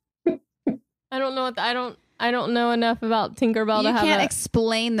 I don't know I don't know enough about Tinkerbell to have. You can't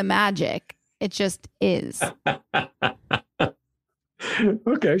explain the magic. It just is.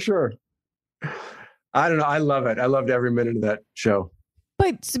 Okay, sure. I don't know. I love it. I loved every minute of that show.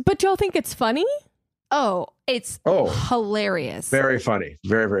 But y'all think it's funny? Oh, it's hilarious. Very funny.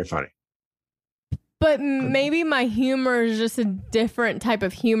 Very, very funny. But maybe my humor is just a different type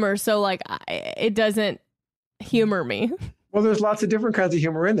of humor. So like it doesn't humor me. Well, there's lots of different kinds of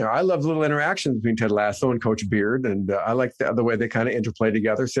humor in there. I love the little interactions between Ted Lasso and Coach Beard. And I like the way they kind of interplay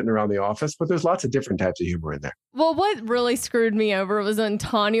together sitting around the office. But there's lots of different types of humor in there. Well, what really screwed me over was when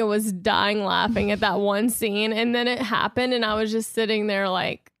Tanya was dying laughing at that one scene. And then it happened. And I was just sitting there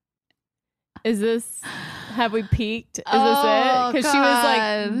like, have we peaked? Is this it? Because she was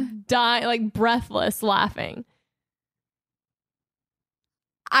like dying, like breathless laughing.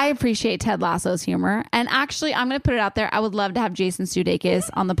 I appreciate Ted Lasso's humor. And actually, I'm going to put it out there. I would love to have Jason Sudeikis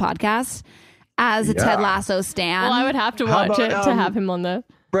on the podcast as a Ted Lasso stan. Well, I would have to watch it to have him on the...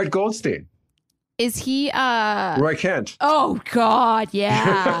 Brett Goldstein. Is he... Roy Kent. Oh, God,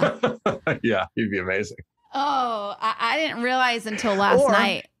 yeah. Yeah, he'd be amazing. Oh, I didn't realize until last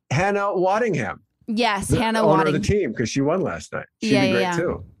night. Hannah Waddingham. Yes, Waddingham. Hannah Owner Waddingham. of the team, because she won last night. She'd be great,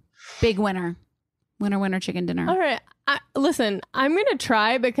 too. Big winner. Winner, chicken dinner. All right. Listen, I'm going to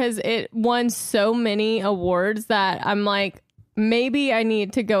try because it won so many awards that I'm like, maybe I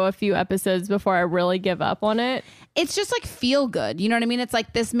need to go a few episodes before I really give up on it. It's just like feel good. You know what I mean? It's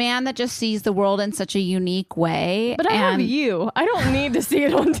like this man that just sees the world in such a unique way. But I have you. I don't need to see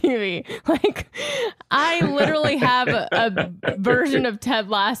it on TV. Like, I literally have a version of Ted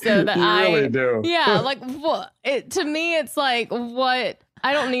Lasso that you really do. Yeah. Like, to me, it's like, what?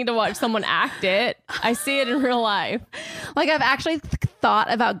 I don't need to watch someone act it. I see it in real life. Like I've actually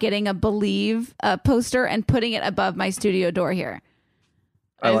thought about getting a Believe poster and putting it above my studio door here.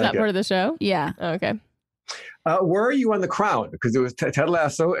 Is that part of the show? Yeah. Oh, okay. Where are you on The Crown? Because it was Ted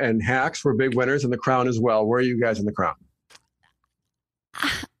Lasso and Hacks were big winners, and The Crown as well. Where are you guys in The Crown?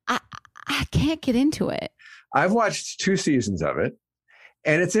 I can't get into it. I've watched 2 seasons of it.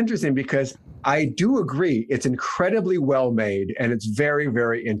 And it's interesting because I do agree it's incredibly well made and it's very,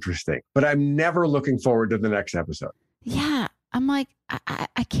 very interesting. But I'm never looking forward to the next episode. Yeah. I'm like,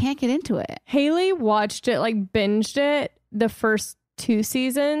 I can't get into it. Haley watched it, like binged it the first 2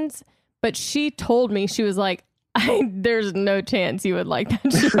 seasons, but she told me, she was like, there's no chance you would like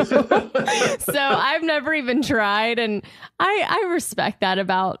that show. So I've never even tried. And I respect that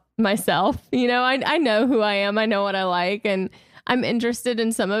about myself. You know, I know who I am. I know what I like. And I'm interested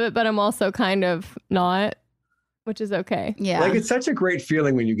in some of it, but I'm also kind of not, which is okay. Yeah. Like it's such a great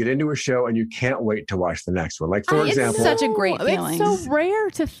feeling when you get into a show and you can't wait to watch the next one. Like for example, it's such a great feeling. It's so rare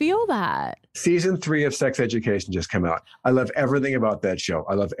to feel that. Season 3 of Sex Education just came out. I love everything about that show.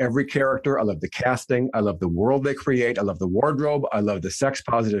 I love every character. I love the casting. I love the world they create. I love the wardrobe. I love the sex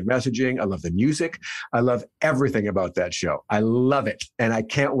positive messaging. I love the music. I love everything about that show. I love it. And I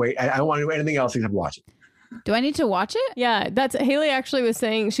can't wait. I don't want to do anything else except watch it. Do I need to watch it? Yeah, that's Haley actually was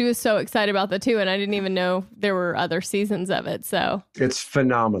saying she was so excited about that too, and I didn't even know there were other seasons of it. So it's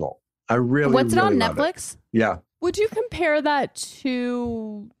phenomenal. I really What's it really on love Netflix? It. Yeah. Would you compare that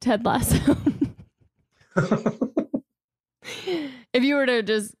to Ted Lasso? If you were to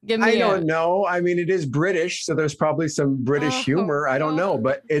just give me I don't know. I mean, it is British, so there's probably some British humor. I don't know,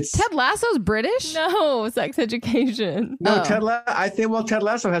 but it's... Ted Lasso's British? No, Sex Education. No, Ted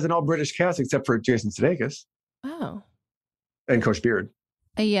Lasso has an all-British cast except for Jason Sudeikis. Oh. And Coach Beard.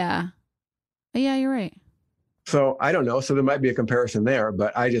 Yeah. Yeah, you're right. So I don't know. So there might be a comparison there,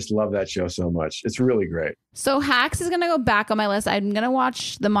 but I just love that show so much. It's really great. So Hacks is going to go back on my list. I'm going to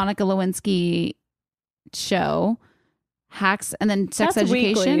watch the Monica Lewinsky show. Hacks and then Sex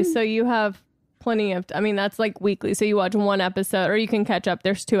Education. Weekly, so you have plenty of that's like weekly, so you watch one episode or you can catch up.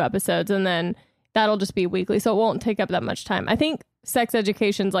 There's 2 episodes and then that'll just be weekly, so it won't take up that much time. I think Sex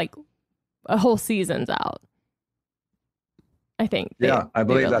Education's like a whole season's out, I think. I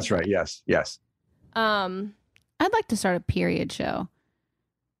believe that's right. Yes I'd like to start a period show,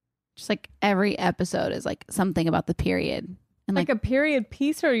 just like every episode is like something about the period, and like a period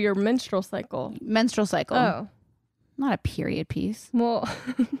piece or your menstrual cycle. Oh, not a period piece. Well,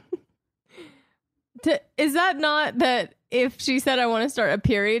 is that not that if she said I want to start a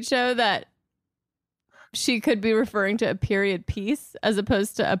period show that she could be referring to a period piece as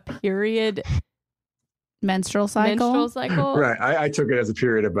opposed to a period menstrual cycle? Right. I took it as a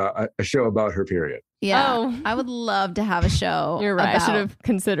period about a show about her period. Yeah. I would love to have a show. You're right. I should have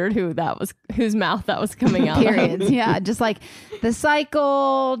considered whose mouth that was coming out periods. Yeah. Just like the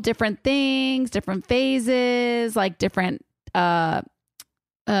cycle, different things, different phases, like different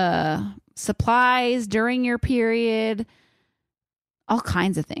supplies during your period, all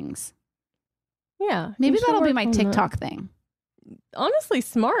kinds of things. Yeah. Maybe that'll be my TikTok thing. Honestly,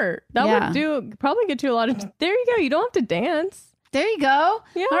 smart. That would probably get you a lot of... There you go. You don't have to dance. There you go.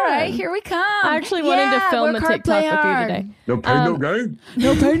 Yeah. All right, here we come. I actually wanted to film a TikTok with you today. No pain, no gain.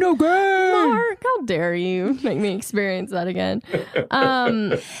 No pain, no gain. Mark, how dare you make me experience that again?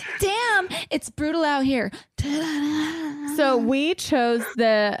 Damn, it's brutal out here. So we chose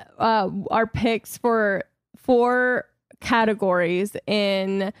our picks for 4 categories at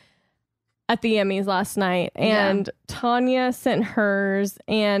the Emmys last night, and Tanya sent hers,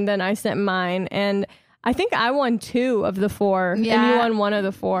 and then I sent mine, and I think I won 2 of the 4, and you won 1 of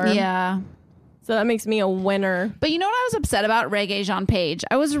the 4. Yeah. So that makes me a winner. But you know what I was upset about? Reggae Jean Page.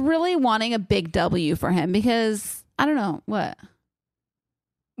 I was really wanting a big W for him because, I don't know, what?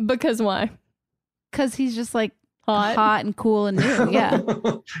 Because why? Because he's just like hot and cool and new. Yeah.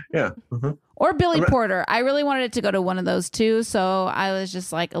 Yeah. Uh-huh. Or Billy Porter. I really wanted it to go to one of those 2. So I was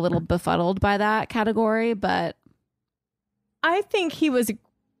just like a little befuddled by that category. But I think he was...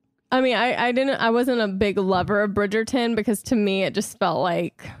 I mean, I wasn't a big lover of Bridgerton because to me it just felt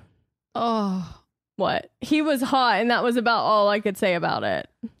like, what? He was hot and that was about all I could say about it.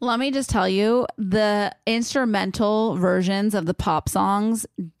 Let me just tell you, the instrumental versions of the pop songs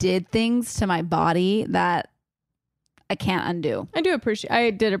did things to my body that I can't undo. I did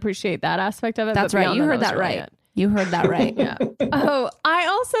appreciate that aspect of it. That's right. You heard that right. You heard that right. Yeah. Oh, I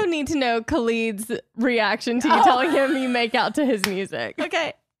also need to know Khalid's reaction to you telling him you make out to his music.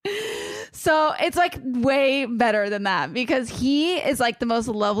 Okay. So it's like way better than that because he is like the most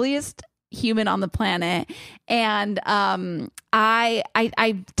loveliest human on the planet. And I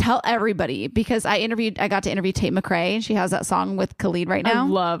tell everybody because I got to interview Tate McRae and she has that song with Khalid right now. I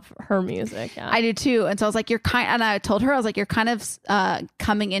love her music. Yeah. I do too. And so I was like, and I told her, I was like, you're kind of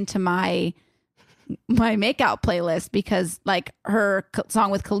coming into my makeout playlist because like her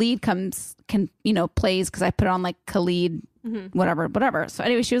song with Khalid plays because I put it on like Khalid whatever. So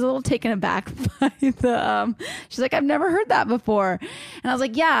anyway, she was a little taken aback by the she's like, I've never heard that before. And I was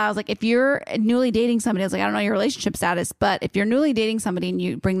like, yeah. I was like, if you're newly dating somebody, I was like, I don't know your relationship status, but if you're newly dating somebody and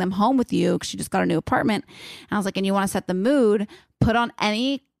you bring them home with you because she just got a new apartment, and I was like, and you want to set the mood, put on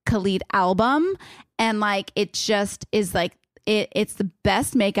any Khalid album, and like it just is like it's the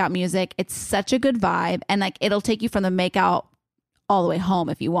best makeout music. It's such a good vibe, and like it'll take you from the makeout all the way home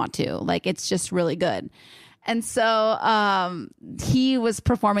if you want to. Like it's just really good. And so he was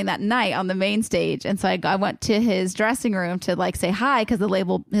performing that night on the main stage, and so I went to his dressing room to like say hi because his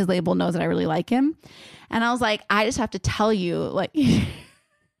label knows that I really like him, and I was like, I just have to tell you, like.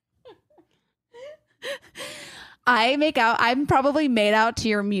 I'm probably made out to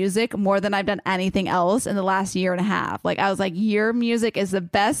your music more than I've done anything else in the last year and a half. Like I was like, your music is the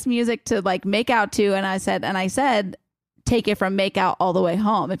best music to like make out to. And I said, take it from make out all the way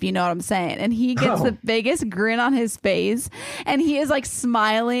home, if you know what I'm saying. And he gets the biggest grin on his face and he is like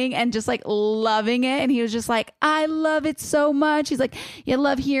smiling and just like loving it. And he was just like, I love it so much. He's like, you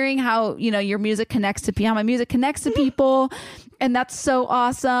love hearing how, your music connects to people, how my music connects to people. And that's so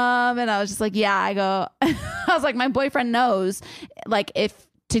awesome. And I was just like, yeah, I was like, my boyfriend knows, like if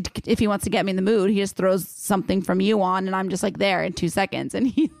he wants to get me in the mood, he just throws something from you on and I'm just like there in 2 seconds. And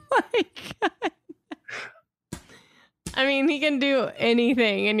he's like, I mean, he can do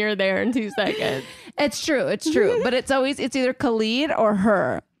anything and you're there in 2 seconds. It's true. But it's either Khalid or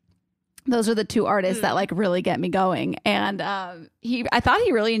her. Those are the 2 artists that like really get me going. And I thought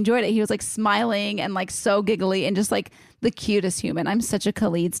he really enjoyed it. He was like smiling and like so giggly and just like the cutest human. I'm such a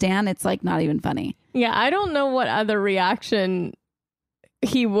Khalid stan. It's like not even funny. Yeah, I don't know what other reaction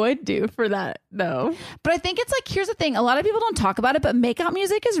he would do for that though. But I think it's like, here's the thing. A lot of people don't talk about it, but makeout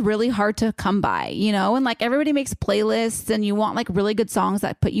music is really hard to come by, and like everybody makes playlists and you want like really good songs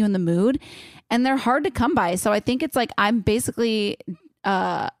that put you in the mood and they're hard to come by. So I think it's like, I'm basically,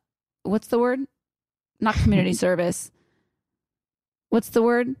 what's the word? Not community service. What's the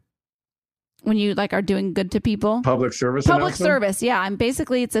word? When you like are doing good to people? Public service. Public service. Yeah.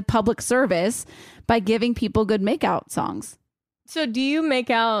 It's a public service by giving people good makeout songs. So do you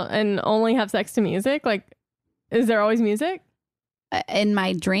make out and only have sex to music? Like, is there always music? In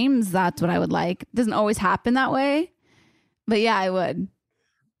my dreams, that's what I would like. It doesn't always happen that way. But yeah, I would.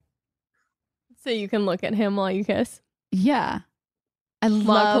 So you can look at him while you kiss? Yeah.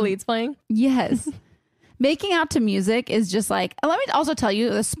 While Khalid's playing? Yes. Making out to music is just like, let me also tell you,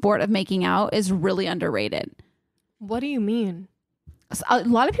 the sport of making out is really underrated. What do you mean? A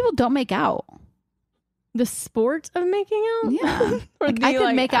lot of people don't make out. The sport of making out? Yeah. I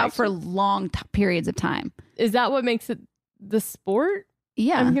could make out for long periods of time. Is that what makes it the sport?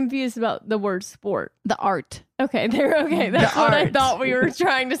 Yeah. I'm confused about the word sport. The art. Okay, that's what I thought we were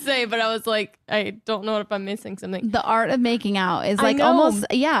trying to say, but I was like, I don't know if I'm missing something. The art of making out is like almost,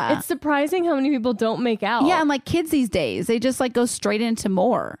 yeah. It's surprising how many people don't make out. Yeah, and like kids these days, they just like go straight into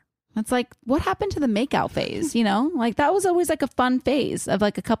more. It's like, what happened to the makeout phase? You know, like that was always like a fun phase of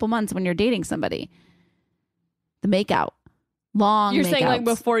like a couple months when you're dating somebody. The makeout. Long You're makeouts. saying like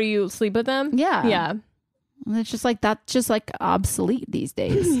before you sleep with them? Yeah. Yeah. And it's just like, that's just like obsolete these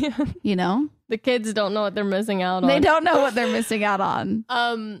days. Yeah. You know? The kids don't know what they're missing out on. They don't know what they're missing out on.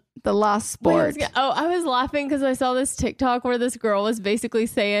 The lost sport. I was laughing because I saw this TikTok where this girl was basically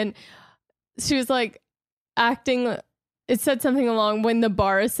saying, she was like acting, it said something along when the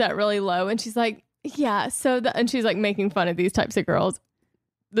bar is set really low. And she's like, yeah, and she's like making fun of these types of girls.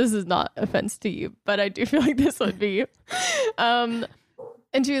 This is not offense to you, but I do feel like this would be you.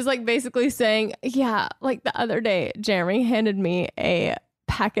 And she was like basically saying, yeah, like the other day, Jeremy handed me a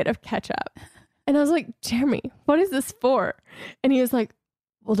packet of ketchup. And I was like, Jeremy, what is this for? And he was like,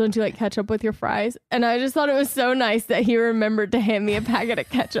 well, don't you like ketchup with your fries? And I just thought it was so nice that he remembered to hand me a packet of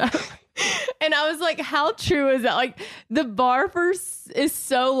ketchup. And I was like, how true is that? Like the bar is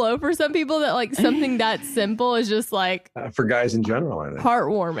so low for some people that like something that simple is just like for guys in general, I think.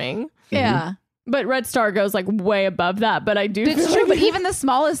 Heartwarming. Yeah. But Red Star goes like way above that. But I do. It's true. But even the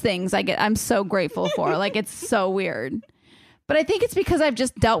smallest things I'm so grateful for. Like it's so weird. But I think it's because I've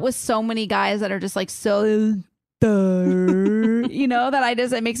just dealt with so many guys that are just like so, you know, that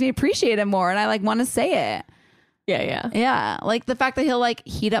it makes me appreciate it more. And I like want to say it. Yeah. Like the fact that he'll like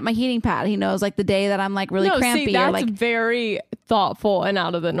heat up my heating pad. He knows like the day that I'm like really crampy. See, that's or like very thoughtful and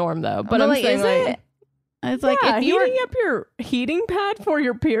out of the norm though. But I'm like, saying like, it's like if you heating up your heating pad for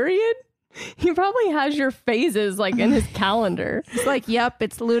your period. He probably has your phases like in his calendar. It's like, yep,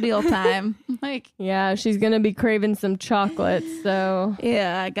 it's luteal time. Like, yeah, she's gonna be craving some chocolates. So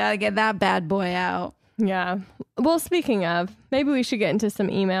yeah, I gotta get that bad boy out. Yeah. Well, speaking of, maybe we should get into some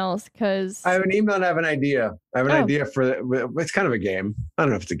emails because I have an email and I have an idea. I have an idea it's kind of a game. I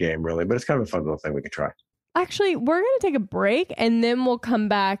don't know if it's a game really, but it's kind of a fun little thing we could try. Actually, we're gonna take a break and then we'll come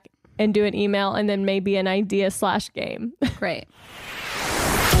back and do an email and then maybe an idea / game. Great.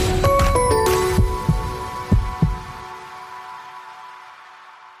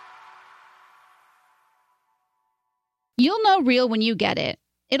 You'll know real when you get it.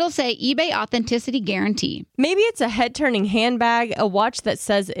 It'll say eBay Authenticity Guarantee. Maybe it's a head-turning handbag, a watch that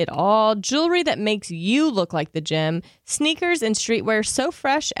says it all, jewelry that makes you look like the gem, sneakers and streetwear so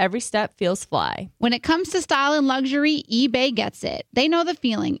fresh every step feels fly. When it comes to style and luxury, eBay gets it. They know the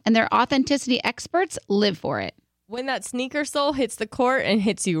feeling, and their authenticity experts live for it. When that sneaker sole hits the court and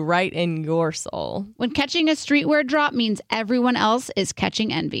hits you right in your soul. When catching a streetwear drop means everyone else is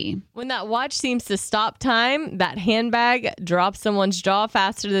catching envy. When that watch seems to stop time, that handbag drops someone's jaw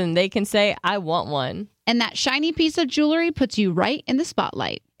faster than they can say, I want one. And that shiny piece of jewelry puts you right in the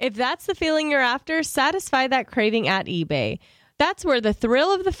spotlight. If that's the feeling you're after, satisfy that craving at eBay. That's where the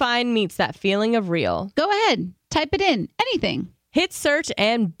thrill of the find meets that feeling of real. Go ahead, type it in, anything. Hit search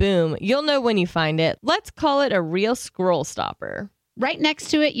and boom, you'll know when you find it. Let's call it a real scroll stopper. Right next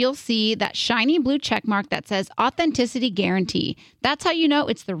to it, you'll see that shiny blue check mark that says Authenticity Guarantee. That's how you know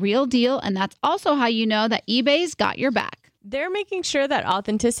it's the real deal, and that's also how you know that eBay's got your back. They're making sure that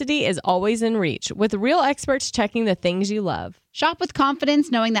authenticity is always in reach, with real experts checking the things you love. Shop with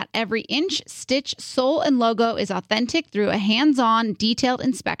confidence knowing that every inch, stitch, sole, and logo is authentic through a hands-on, detailed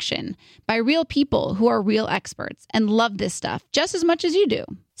inspection by real people who are real experts and love this stuff just as much as you do.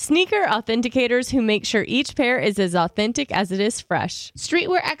 Sneaker authenticators who make sure each pair is as authentic as it is fresh.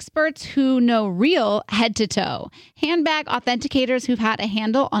 Streetwear experts who know real head to toe. Handbag authenticators who've had a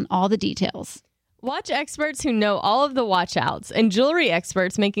handle on all the details. Watch experts who know all of the watch outs, and jewelry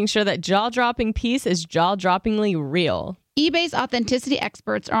experts making sure that jaw-dropping piece is jaw-droppingly real. eBay's authenticity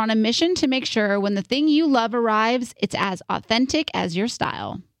experts are on a mission to make sure when the thing you love arrives, it's as authentic as your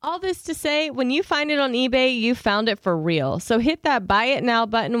style. All this to say, when you find it on eBay, you found it for real. So hit that buy it now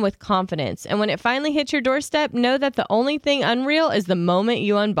button with confidence. And when it finally hits your doorstep, know that the only thing unreal is the moment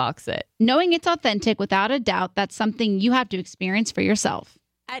you unbox it. Knowing it's authentic without a doubt, that's something you have to experience for yourself.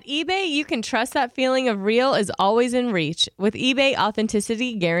 At eBay, you can trust that feeling of real is always in reach with eBay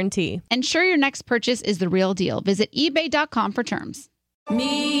Authenticity Guarantee. Ensure your next purchase is the real deal. Visit ebay.com for terms.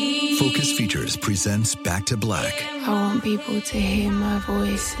 Focus Features presents Back to Black. I want people to hear my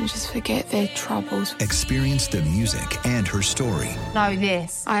voice and just forget their troubles. Experience the music and her story. Know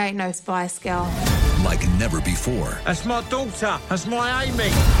this, I ain't no Spice Girl. Like never before. That's my daughter. That's my Amy.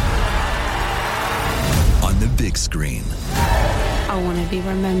 On the big screen. I want to be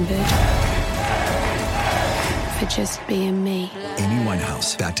remembered for just being me. Amy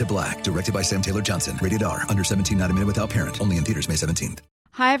Winehouse, Back to Black, directed by Sam Taylor Johnson. Rated R, under 17, not a minute without parent. Only in theaters May 17th.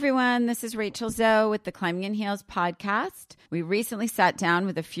 Hi, everyone. This is Rachel Zoe with the Climbing in Heels podcast. We recently sat down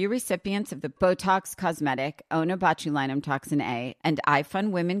with a few recipients of the Botox Cosmetic, Onabotulinum Toxin A, and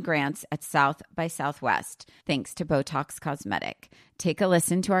iFund Women grants at South by Southwest, thanks to Botox Cosmetic. Take a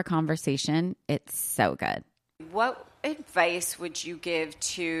listen to our conversation. It's so good. What advice would you give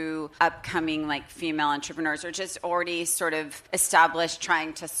to upcoming female entrepreneurs or just already sort of established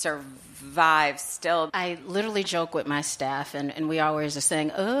trying to survive still? I literally joke with my staff and we always are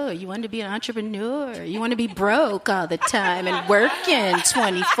saying, oh, you want to be an entrepreneur? You want to be broke all the time and working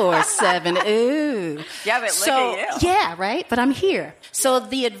 24/7. Ooh. Yeah, but look at you. Yeah, right? But I'm here. So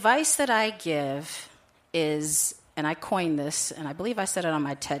the advice that I give is, and I coined this, and I believe I said it on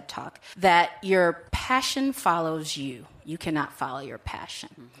my TED Talk, that your passion follows you. You cannot follow your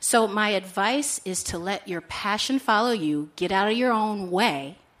passion. So my advice is to let your passion follow you, get out of your own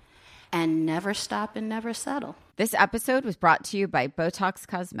way, and never stop and never settle. This episode was brought to you by Botox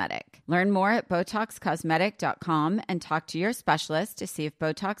Cosmetic. Learn more at BotoxCosmetic.com and talk to your specialist to see if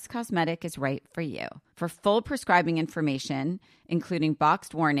Botox Cosmetic is right for you. For full prescribing information, including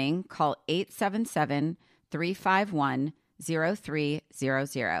boxed warning, call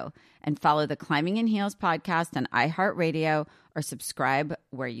 877-351-0300 and follow the Climbing in Heels podcast on iHeartRadio or subscribe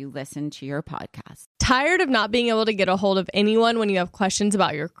where you listen to your podcast. Tired of not being able to get a hold of anyone when you have questions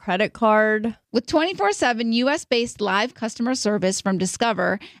about your credit card? With 24/7 U.S.-based live customer service from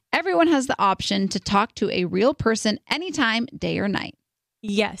Discover, everyone has the option to talk to a real person anytime, day or night.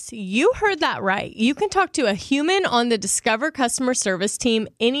 Yes, you heard that right. You can talk to a human on the Discover customer service team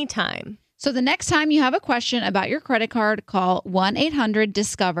anytime. So the next time you have a question about your credit card, call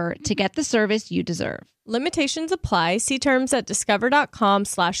 1-800-DISCOVER to get the service you deserve. Limitations apply. See terms at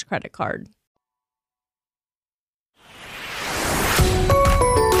discover.com/creditcard.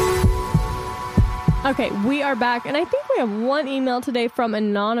 Okay, we are back, and I think we have one email today from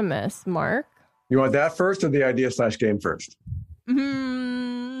Anonymous, Mark. You want that first or the idea/game first?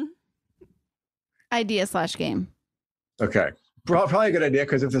 Idea/game. Okay. Probably a good idea,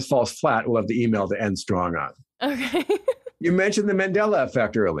 because if this falls flat, we'll have the email to end strong on. Okay. You mentioned the Mandela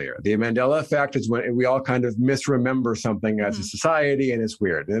effect earlier. The Mandela effect is when we all kind of misremember something as a society, and it's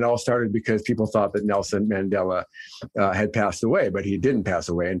weird. And it all started because people thought that Nelson Mandela had passed away, but he didn't pass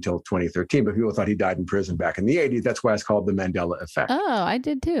away until 2013. But people thought he died in prison back in the 80s. That's why it's called the Mandela effect. Oh, I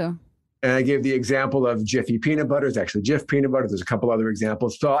did too. And I gave the example of Jiffy peanut butter. It's actually Jif peanut butter. There's a couple other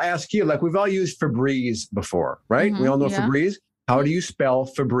examples. So I'll ask you, we've all used Febreze before, right? We all know Febreze. How do you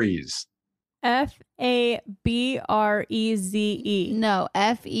spell Febreze? F-A-B-R-E-Z-E. No,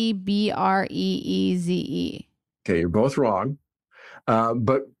 F-E-B-R-E-E-Z-E. Okay, you're both wrong.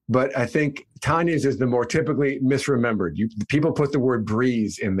 But I think Tanya's is the more typically misremembered. People put the word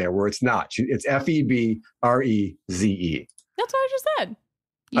breeze in there where it's not. It's F-E-B-R-E-Z-E. That's what I just said.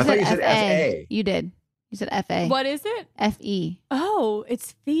 I thought you said F-A. You did. You said F-A. What is it? F-E. Oh,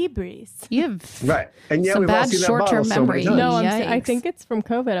 it's Febreze. You have right. And yeah, some we've all bad seen short-term that memory. So no, I think it's from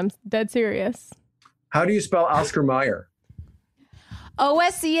COVID. I'm dead serious. How do you spell Oscar Mayer?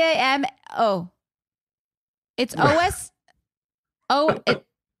 O-S-C-A-M-O. It's O-S...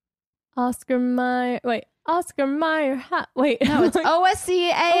 Oscar Mayer. Wait. Oscar Mayer. Wait. No, it's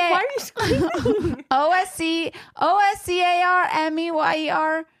O-S-C-A-A. Why are you screaming?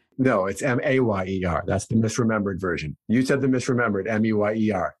 O-S-C-O-S-C-A-R-M-E-Y-E-R. No, it's M-A-Y-E-R. That's the misremembered version. You said the misremembered,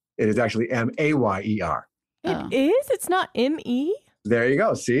 M-E-Y-E-R. It is actually M-A-Y-E-R. It is? It's not M-E? There you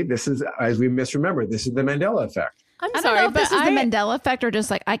go. See, this is, as we misremembered, this is the Mandela effect. I don't know if this is the Mandela effect or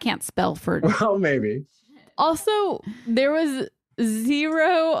just I can't spell for... Well, maybe. Also, there was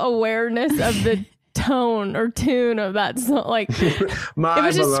zero awareness of the tone or tune of that song. My it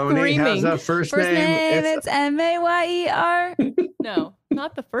was just baloney screaming. has a first name. It's M-A-Y-E-R. No,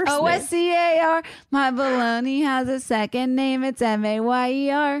 not the first name. O-S-C-A-R. My baloney has a second name. It's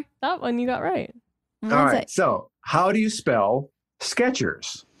M-A-Y-E-R. That one you got right. All right. So how do you spell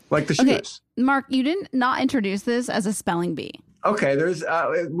Skechers? Like the shoes. Okay, Mark, you didn't not introduce this as a spelling bee. Okay, there's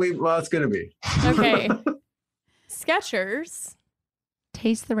it's gonna be. Okay. Skechers.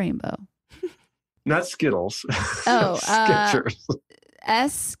 Taste the rainbow. Not Skittles. Oh, Skechers.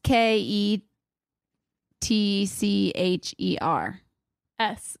 S-K-E-T-C-H-E-R.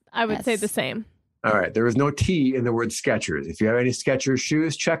 S. I would say the same. All right. There is no T in the word Skechers. If you have any Skechers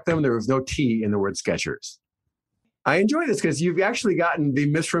shoes, check them. There is no T in the word Skechers. I enjoy this because you've actually gotten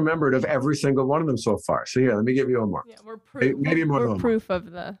the misremembered of every single one of them so far. So here, let me give you one more. Yeah, we're maybe more proof of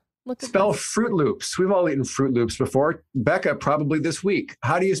the Look at Spell this. Fruit Loops. We've all eaten Fruit Loops before. Becca, probably this week.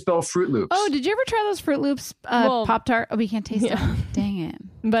 How do you spell Fruit Loops? Oh, did you ever try those Fruit Loops Pop-Tart? Oh, we can't taste them. Dang it.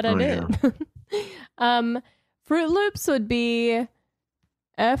 But I did. Yeah. Fruit Loops would be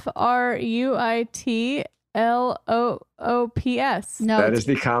FRUITLOOPS. No, that is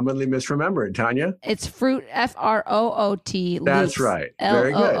the commonly misremembered. Tanya? It's fruit, FROOT. That's right.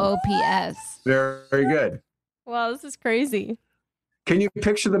 Very good. LOOPS. Very good. Wow, this is crazy. Can you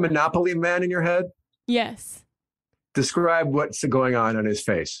picture the Monopoly man in your head? Yes. Describe what's going on his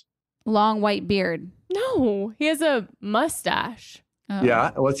face. Long white beard. No, he has a mustache. Oh.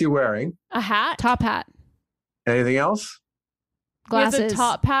 Yeah. What's he wearing? A hat? Top hat. Anything else? Glasses. He has Glasses. a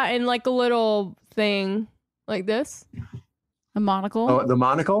top hat and like a little thing like this. A monocle. Oh, the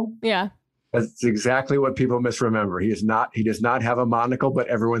monocle? Yeah. That's exactly what people misremember. He does not have a monocle, but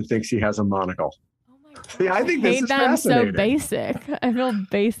everyone thinks he has a monocle. See, I think this is that I'm so fascinating. basic. I feel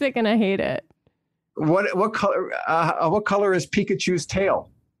basic and I hate it. What color is Pikachu's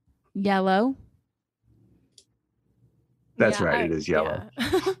tail? Yellow. That's Yeah, right. It is yellow.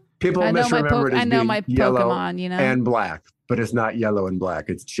 Yeah. People I know misremember it as I know being my yellow Pokemon, you know. and black, but it's not yellow and black.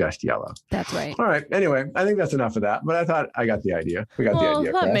 It's just yellow. That's right. All right. Anyway, I think that's enough of that. But I thought I got the idea. We got the Well,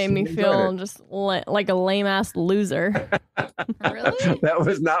 idea. that across, made me and we enjoyed feel it. just like a lame ass loser. Really? That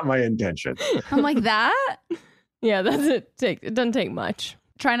was not my intention. I'm like that? Yeah, it doesn't take much.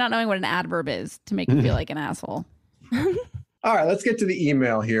 Try not knowing what an adverb is to make you feel like an asshole. All right, let's get to the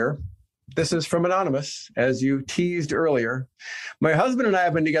email here. This is from Anonymous, as you teased earlier. My husband and I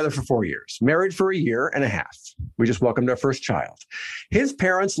have been together for 4 years, married for 1.5 years. We just welcomed our first child. His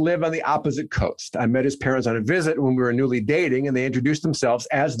parents live on the opposite coast. I met his parents on a visit when we were newly dating, and they introduced themselves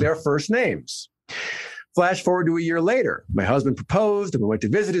as their first names. Flash forward to 1 year later. My husband proposed, and we went to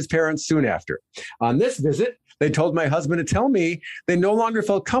visit his parents soon after. On this visit, they told my husband to tell me they no longer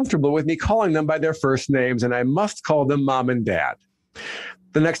felt comfortable with me calling them by their first names, and I must call them mom and dad.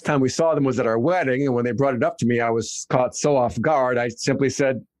 The next time we saw them was at our wedding, and when they brought it up to me, I was caught so off guard, I simply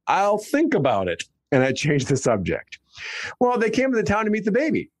said, I'll think about it, and I changed the subject. Well, they came to the town to meet the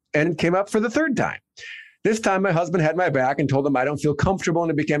baby, and came up for the third time. This time, my husband had my back and told them I don't feel comfortable, and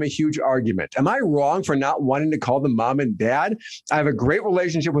it became a huge argument. Am I wrong for not wanting to call them mom and dad? I have a great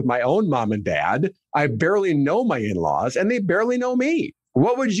relationship with my own mom and dad. I barely know my in-laws, and they barely know me.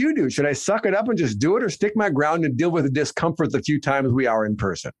 What would you do? Should I suck it up and just do it, or stick my ground and deal with the discomfort the few times we are in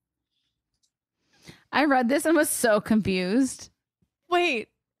person? I read this and was so confused. Wait,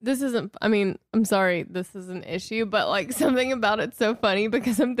 this isn't, I mean, I'm sorry, this is an issue, but like something about it's so funny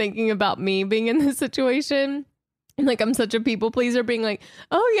because I'm thinking about me being in this situation. And like, I'm such a people pleaser being like,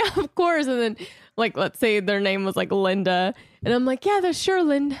 oh yeah, of course. And then like, let's say their name was like Linda. And I'm like, yeah, that's sure,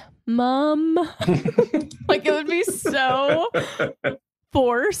 Linda. Mom. Like it would be so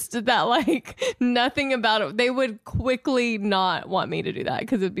forced that like nothing about it. They would quickly not want me to do that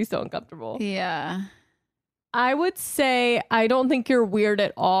because it'd be so uncomfortable. Yeah. I would say I don't think you're weird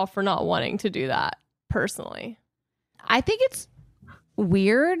at all for not wanting to do that, personally. I think it's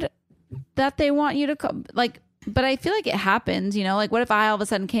weird that they want you to call, like, but I feel like it happens, you know? Like, what if I all of a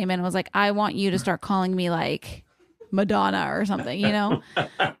sudden came in and was like, I want you to start calling me like Madonna or something, you know?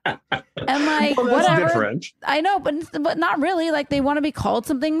 And like, well, that's whatever. different. I know, but not really. Like, they want to be called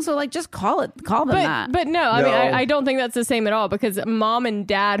something, so like, just call them that. But no, I mean, I don't think that's the same at all because mom and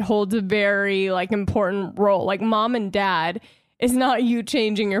dad holds a very like important role. Like, mom and dad is not you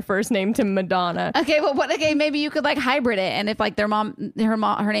changing your first name to Madonna. Okay, well, okay, maybe you could like hybrid it, and if like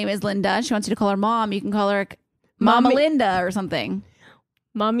her name is Linda, she wants you to call her mom, you can call her Mama Linda or something.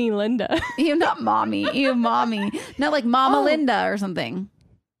 Mommy Linda. You not mommy. You mommy. Not like Mama Linda or something.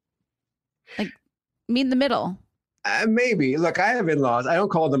 Like meet in the middle. Maybe. Look, I have in-laws. I don't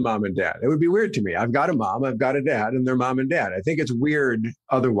call them mom and dad. It would be weird to me. I've got a mom, I've got a dad, and they're mom and dad. I think it's weird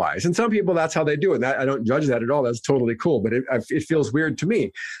otherwise. And some people, that's how they do it. I don't judge that at all. That's totally cool. But it feels weird to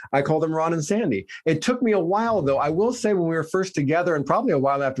me. I call them Ron and Sandy. It took me a while, though. I will say when we were first together and probably a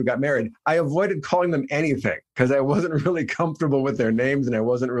while after we got married, I avoided calling them anything because I wasn't really comfortable with their names and I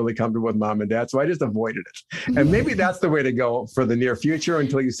wasn't really comfortable with mom and dad. So I just avoided it. And maybe that's the way to go for the near future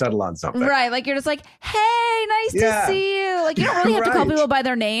until you settle on something. Right. Like you're just like, hey, nice to see you. Like you don't really have to call people by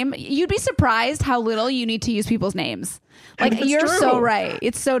their name. You'd be surprised how little you need to use people's names. Like That's you're true. so right.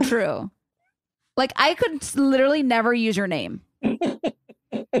 It's so true. Like I could literally never use your name.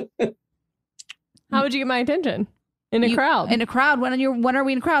 How would you get my attention? In a crowd. In a crowd. When are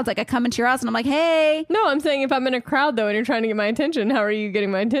we in crowds? Like I come into your house and I'm like, hey. No, I'm saying if I'm in a crowd though and you're trying to get my attention, how are you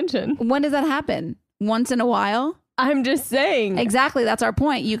getting my attention? When does that happen? Once in a while? I'm just saying. Exactly. That's our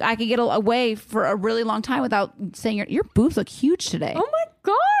point. I could get away for a really long time without saying your boobs look huge today. Oh my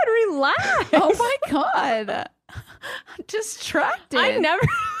God, are Relax. Oh my God. I'm distracted. I never.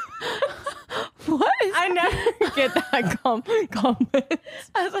 What? I never get that comment.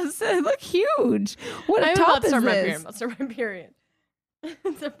 As I said, they look huge. What a I'm top about to is start my this? period. I'm about to start my period.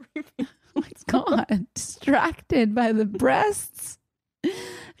 It's a preview. Oh my God. Distracted by the breasts,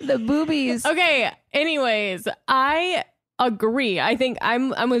 the boobies. Okay. Anyways, I agree. I think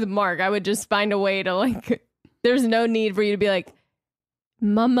I'm with Mark. I would just find a way to like. There's no need for you to be like,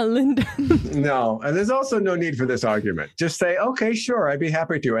 Mama Linda. No, and there's also no need for this argument. Just say, okay, sure, I'd be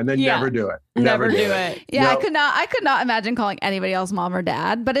happy to, and then never do it. Never do it. Yeah, No. I could not imagine calling anybody else mom or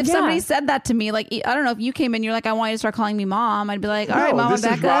dad. But if somebody said that to me, like, I don't know, if you came in, you're like, I want you to start calling me mom, I'd be like, all right, Mama this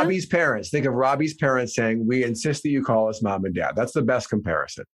Becca. is Robbie's parents. Think of Robbie's parents saying, we insist that you call us mom and dad. That's the best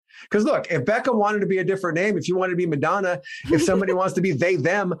comparison. Because look, if Becca wanted to be a different name, if you wanted to be Madonna, if somebody wants to be they,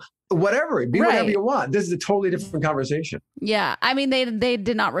 them, whatever, be whatever you want. This is a totally different conversation. Yeah, I mean, they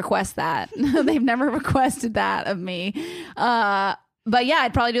did not request that. They've never requested that of me. But yeah,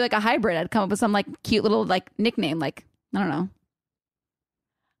 I'd probably do like a hybrid. I'd come up with some like cute little like nickname, like, I don't know.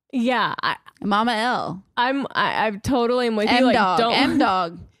 Yeah, Mama L. I'm totally with you. M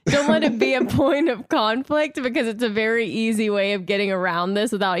dog. Don't let it be a point of conflict because it's a very easy way of getting around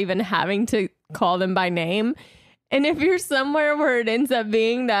this without even having to call them by name. And if you're somewhere where it ends up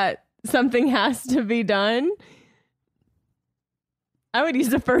being that something has to be done, I would use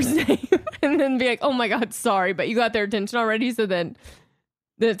the first name and then be like, oh my God, sorry, but you got their attention already. So then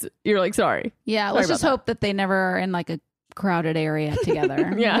you're like, sorry. Yeah, Sorry let's just about hope that they never are in like a crowded area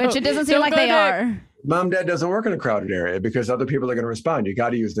together. Yeah. Which it doesn't seem Don't like go they there. are. Mom, dad doesn't work in a crowded area because other people are going to respond. You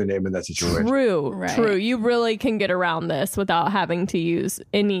got to use their name in that situation. True. You really can get around this without having to use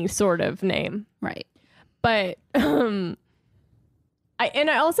any sort of name. Right. But I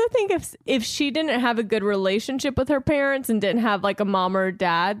also think if she didn't have a good relationship with her parents and didn't have like a mom or a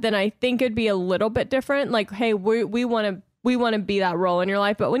dad, then I think it'd be a little bit different. Like, hey, we want to be that role in your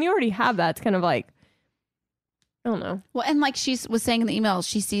life. But when you already have that, it's kind of like, I don't know. Well, and like she was saying in the email,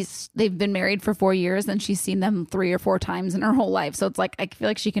 she sees they've been married for 4 years and she's seen them 3 or 4 times in her whole life. So it's like, I feel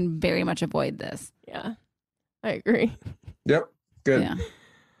like she can very much avoid this. Yeah, I agree. Yep. Good. Yeah.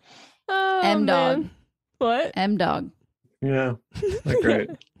 Oh, M dog. man. What? M dog. Yeah.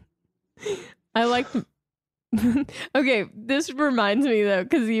 Great. I like. Okay, this reminds me though,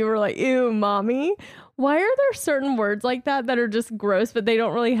 because you were like, ew, mommy. Why are there certain words like that are just gross, but they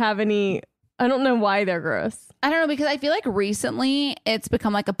don't really have any. I don't know why they're gross. I don't know, because I feel like recently it's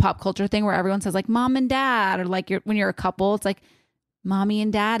become like a pop culture thing where everyone says like mom and dad, or like when you're a couple, it's like mommy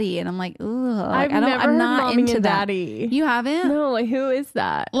and daddy, and I'm like, ooh, I'm not into into that. daddy. You haven't? No, like who is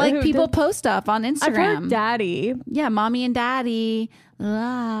that? Like Who people did- post stuff on Instagram. I've heard daddy. Yeah, mommy and daddy.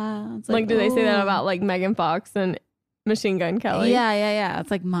 It's Like, do they say that ooh. about like Megan Fox and Machine Gun Kelly? Yeah. It's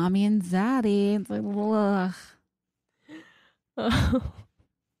like mommy and daddy. It's like, ugh.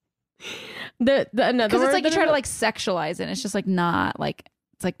 Another Because word it's like you that try I- to like sexualize it. And it's just like not like,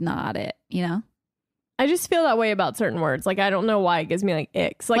 it's like not it, you know? I just feel that way about certain words. Like, I don't know why it gives me like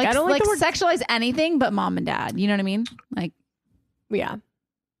icks. Like I don't like the word. sexualize anything but mom and dad. You know what I mean? Like, Yeah.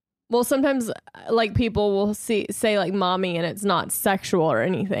 Well, sometimes like people will say like mommy and it's not sexual or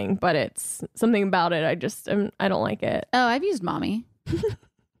anything, but it's something about it. I don't like it. oh, I've used mommy.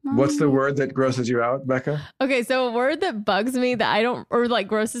 What's the word that grosses you out, Becca? Okay, so a word that bugs me that I don't, or like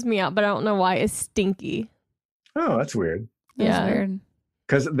grosses me out, but I don't know why, is stinky. Oh, that's weird. That's weird.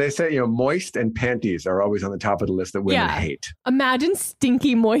 Because they say, moist and panties are always on the top of the list that women hate. Imagine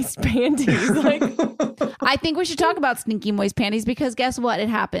stinky moist panties. Like, I think we should talk about stinky moist panties because guess what? It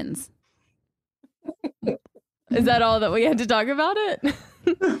happens. is that all that we had to talk about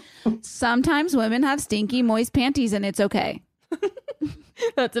it? Sometimes women have stinky moist panties and it's okay.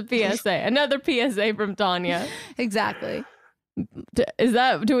 That's a PSA. Another PSA from Tanya. Exactly.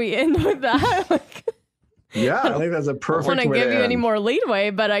 Do we end with that? Like, Yeah, I think that's a perfect I don't want to way give to you any end. more leadway,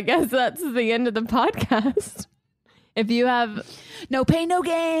 but I guess that's the end of the podcast. If you have no pain, no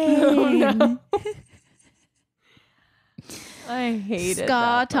gain. Oh, no. I hate it.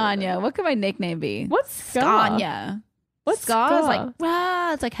 Ska Tanya. What could my nickname be? What's ska? Skanya. What's ska? Is ska? like,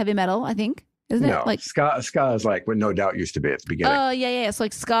 rah, it's like heavy metal, I think. Isn't No, it? Like, ska is like what No Doubt used to be at the beginning. oh, yeah. It's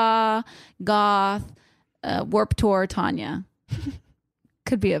like ska, goth, Warped Tour, Tanya.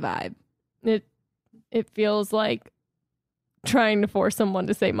 Could be a vibe. It feels like trying to force someone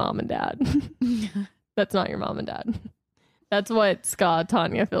to say mom and dad. That's not your mom and dad. That's what ska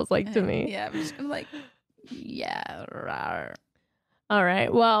Tanya feels like to me. Yeah, I'm just gonna like, yeah. Rawr. All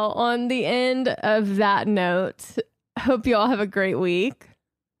right. Well, on the end of that note, hope you all have a great week.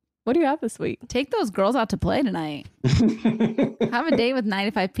 What do you have this week? Take those girls out to play tonight. Have a date with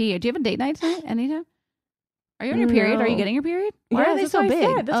 95P. Do you have a date night tonight? Anytime? Are you on your period? Are you getting your period? Why are they so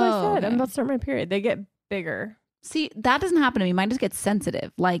big? That's what I said. I'm about to start my period. They get bigger. See, that doesn't happen to me. Mine just gets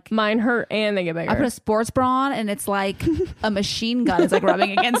sensitive. Like mine hurt and they get bigger. I put a sports bra on and it's like a machine gun is like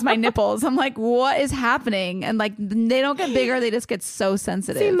rubbing against my nipples. I'm like, what is happening? And like they don't get bigger. They just get so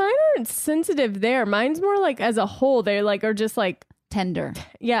sensitive. See, mine aren't sensitive there. Mine's more like as a whole. They like are just like tender.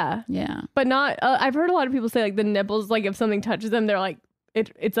 Yeah. Yeah. But not, I've heard a lot of people say like the nipples, like if something touches them, they're like,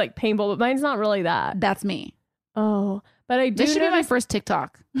 it's like painful, but mine's not really that. That's me. Oh, but I do. This should be my first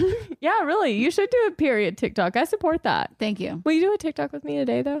TikTok. Yeah, really. You should do a period TikTok. I support that. Thank you. Will you do a TikTok with me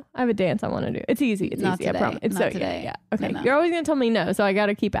today, though? I have a dance I want to do. It's easy. It's not easy. Today. I promise. It's not so today. Yeah. Okay. No. You're always going to tell me no, so I got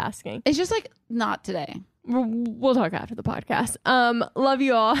to keep asking. It's just like not today. We'll talk after the podcast. Love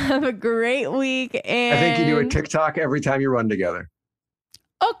you all. Have a great week. And I think you do a TikTok every time you run together.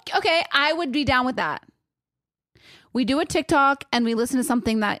 Okay. I would be down with that. We do a TikTok and we listen to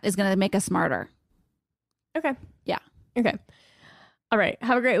something that is going to make us smarter. Okay. Yeah. Okay. All right.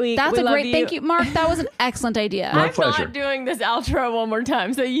 Have a great week. That's a great thank you, Mark. That was an excellent idea. My I'm pleasure. not doing this outro one more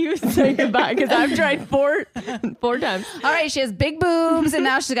time, so you say goodbye because I've tried four times. All right. She has big boobs and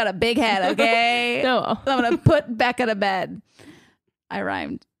now she's got a big head. Okay. No. I'm going to put Becca to bed. I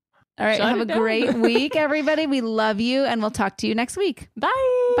rhymed. All right. Shut have it a down. great week, everybody. We love you and we'll talk to you next week. Bye.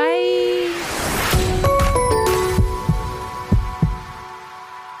 Bye.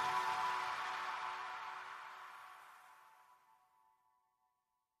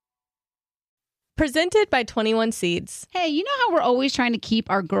 Presented by 21 Seeds. Hey, you know how we're always trying to keep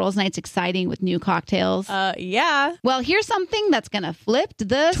our girls' nights exciting with new cocktails? Yeah. Well, here's something that's going to flip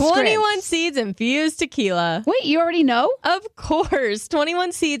the 21 script. Seeds infused tequila. Wait, you already know? Of course.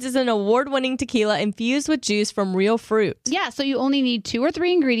 21 Seeds is an award-winning tequila infused with juice from real fruit. Yeah, so you only need 2 or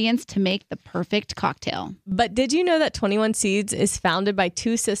 3 ingredients to make the perfect cocktail. But did you know that 21 Seeds is founded by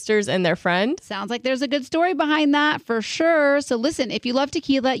 2 sisters and their friend? Sounds like there's a good story behind that for sure. So listen, if you love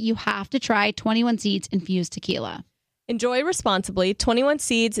tequila, you have to try 21 Seeds infused tequila. Enjoy responsibly. 21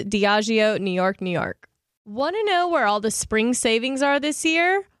 Seeds, Diageo, New York, New York. Want to know where all the spring savings are this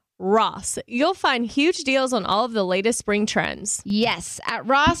year? Ross. You'll find huge deals on all of the latest spring trends. Yes, at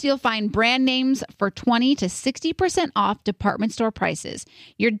Ross, you'll find brand names for 20 to 60% off department store prices.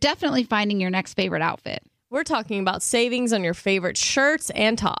 You're definitely finding your next favorite outfit. We're talking about savings on your favorite shirts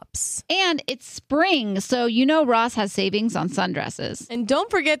and tops. And it's spring, so you know Ross has savings on sundresses. And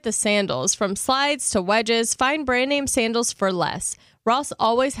don't forget the sandals. From slides to wedges, find brand name sandals for less. Ross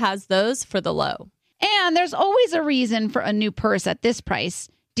always has those for the low. And there's always a reason for a new purse at this price.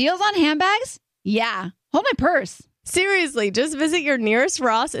 Deals on handbags? Yeah. Hold my purse. Seriously, just visit your nearest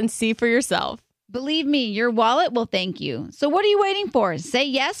Ross and see for yourself. Believe me, your wallet will thank you. So what are you waiting for? Say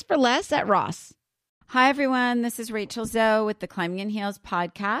yes for less at Ross. Hi, everyone. This is Rachel Zoe with the Climbing in Heels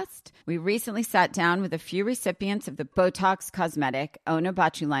podcast. We recently sat down with a few recipients of the Botox Cosmetic,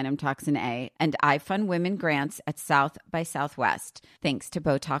 Onabotulinum Toxin A, and iFund Women grants at South by Southwest, thanks to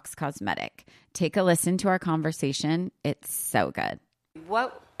Botox Cosmetic. Take a listen to our conversation. It's so good.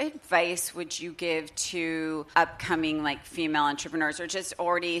 What advice would you give to upcoming female entrepreneurs or just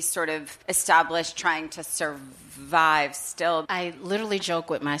already sort of established trying to survive still? I literally joke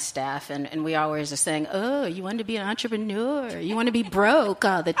with my staff and we always are saying, oh, you want to be an entrepreneur? You want to be broke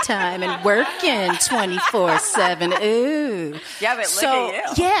all the time and working 24/7. Ooh. Yeah, but look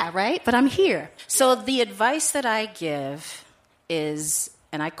at you. Yeah, right? But I'm here. So the advice that I give is,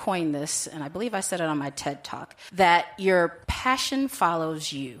 and I coined this, and I believe I said it on my TED Talk, that your passion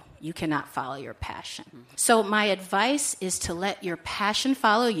follows you. You cannot follow your passion. So my advice is to let your passion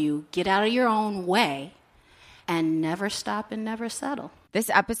follow you, get out of your own way, and never stop and never settle. This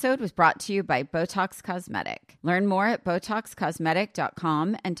episode was brought to you by Botox Cosmetic. Learn more at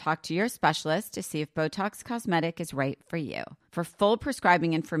BotoxCosmetic.com and talk to your specialist to see if Botox Cosmetic is right for you. For full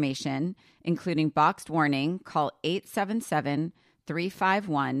prescribing information, including boxed warning, call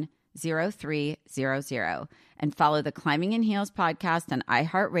 877-351-0300 and follow the Climbing in Heels podcast on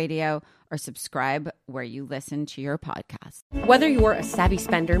iHeartRadio or subscribe where you listen to your podcast. Whether you're a savvy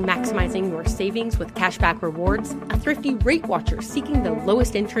spender maximizing your savings with cashback rewards, a thrifty rate watcher seeking the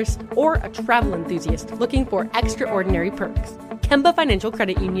lowest interest, or a travel enthusiast looking for extraordinary perks, Kemba Financial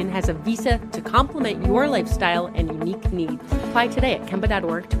Credit Union has a visa to complement your lifestyle and unique needs. Apply today at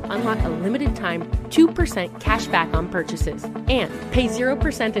Kemba.org to unlock a limited time 2% cash back on purchases and pay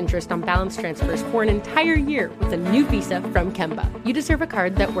 0% interest on balance transfers for an entire year with a new visa from Kemba. You deserve a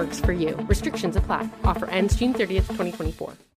card that works for you. Restrictions apply. Offer ends June 30th, 2024.